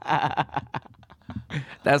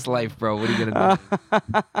 That's life, bro. What are you gonna do?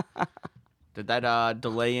 Did that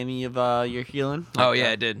delay any of your healing? Oh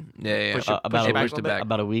yeah, it did. Yeah. Push it- about push a it back pushed a it little back.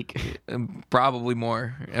 About a week. Probably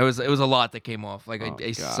more. It was a lot that came off. Like Oh,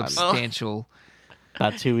 a God. substantial.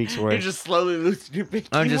 About 2 weeks You're worth. just slowly losing your pinky.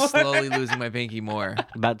 I'm just more. slowly losing my pinky more.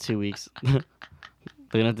 About 2 weeks. They're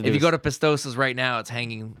gonna have to do If you a- go to Pistosa's right now, it's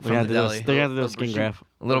hanging they're gonna from have the to do a- deli. they're gonna have to do a Little skin prosciutto. graft.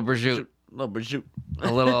 A little prosciutto. Little prosciutto.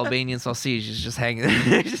 A little Albanian sausage is just hanging.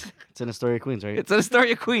 It's in Astoria, Queens, right? It's in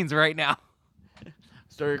Astoria, Queens right now.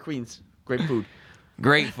 Story of Queens. Great food.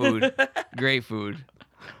 Great food. Great food.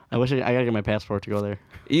 I wish I gotta get my passport to go there.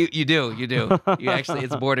 You do. You actually,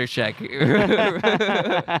 it's border check. It's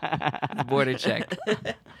border check.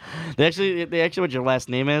 They actually what your last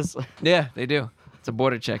name is. Yeah, they do. It's a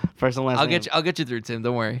border check. First and last I'll name. get you through, Tim.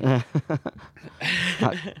 Don't worry.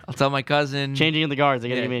 I'll tell my cousin. Changing in the guards. I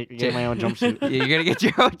gotta Yeah. get my own jumpsuit. Yeah, you're gonna get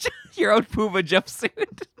your own Puma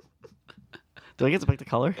jumpsuit. Do I get to pick the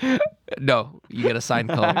color? No, you get a signed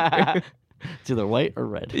color. It's either white or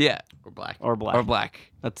red. Yeah, Or black. Or black. or black.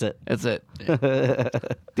 That's it. That's it.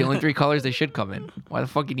 The only three colors they should come in. Why the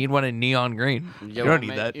fuck you need one in neon green? You don't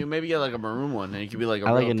need that. You maybe get like a maroon one, and you could be like a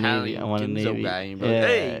I like real a navy. Italian I want a Ginzo navy. guy. And be like, Yeah.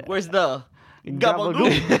 hey, where's the Gabagool.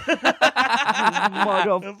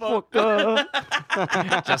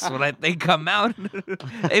 Motherfucker. Just when I think come out,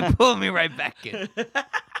 they pull me right back in.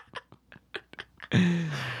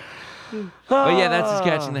 But yeah, that's just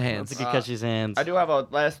catching the hands. That's a good catch his hands. I do have a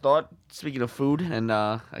last thought. Speaking of food and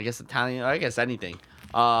I guess Italian, I guess anything.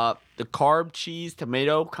 The carb, cheese,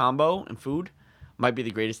 tomato combo in food might be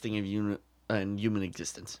the greatest thing in human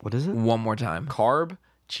existence. What is it? One more time. Carb,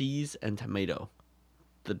 cheese, and tomato.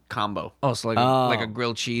 The combo. Oh, so like a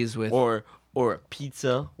grilled cheese with. Or a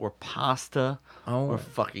pizza or pasta or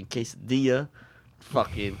fucking quesadilla.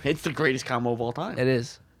 Fucking, it's the greatest combo of all time. It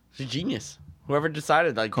is It's a genius. Whoever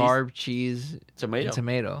decided like carb, cheese, tomato. and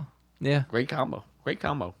tomato. Yeah, Great combo. Great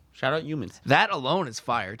combo. Shout out humans. that alone is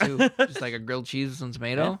fire too. Just like a grilled cheese with some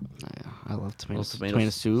tomato. Yeah, I love tomatoes. Tomatoes. Tomato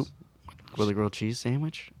soup. with a grilled cheese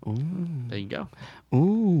sandwich. Ooh. There you go.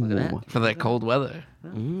 Ooh. Look at that. For that cold weather.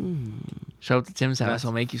 Mm. Show up to Tim's house.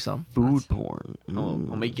 I'll make you some. Food porn. I'll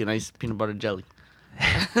make you a nice peanut butter jelly.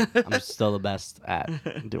 I'm still the best at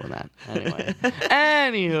doing that. Anyway.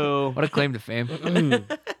 Anywho. What a claim to fame.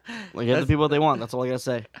 Like, get the people what they want. That's all I gotta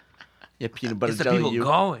say. Yeah, peanut butter Gets the jelly. people You.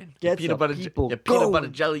 going. Get Peanut butter. people Yeah, peanut butter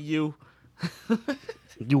going. jelly. You.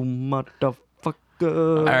 You motherfucker.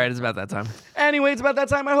 All right, it's about that time. Anyway, it's about that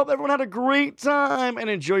time. I hope everyone had a great time and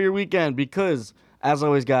enjoy your weekend because, as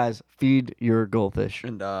always, guys, feed your goldfish.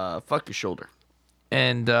 And fuck your shoulder.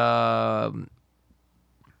 And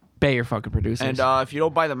pay your fucking producers. And if you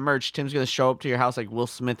don't buy the merch, Tim's gonna show up to your house like Will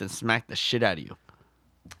Smith and smack the shit out of you.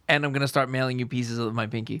 And I'm gonna start mailing you pieces of my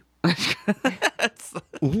pinky.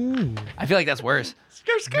 Ooh. I feel like that's worse.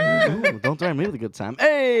 Skr. Ooh, don't threaten me with a good time.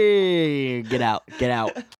 Hey, get out. Get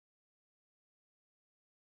out.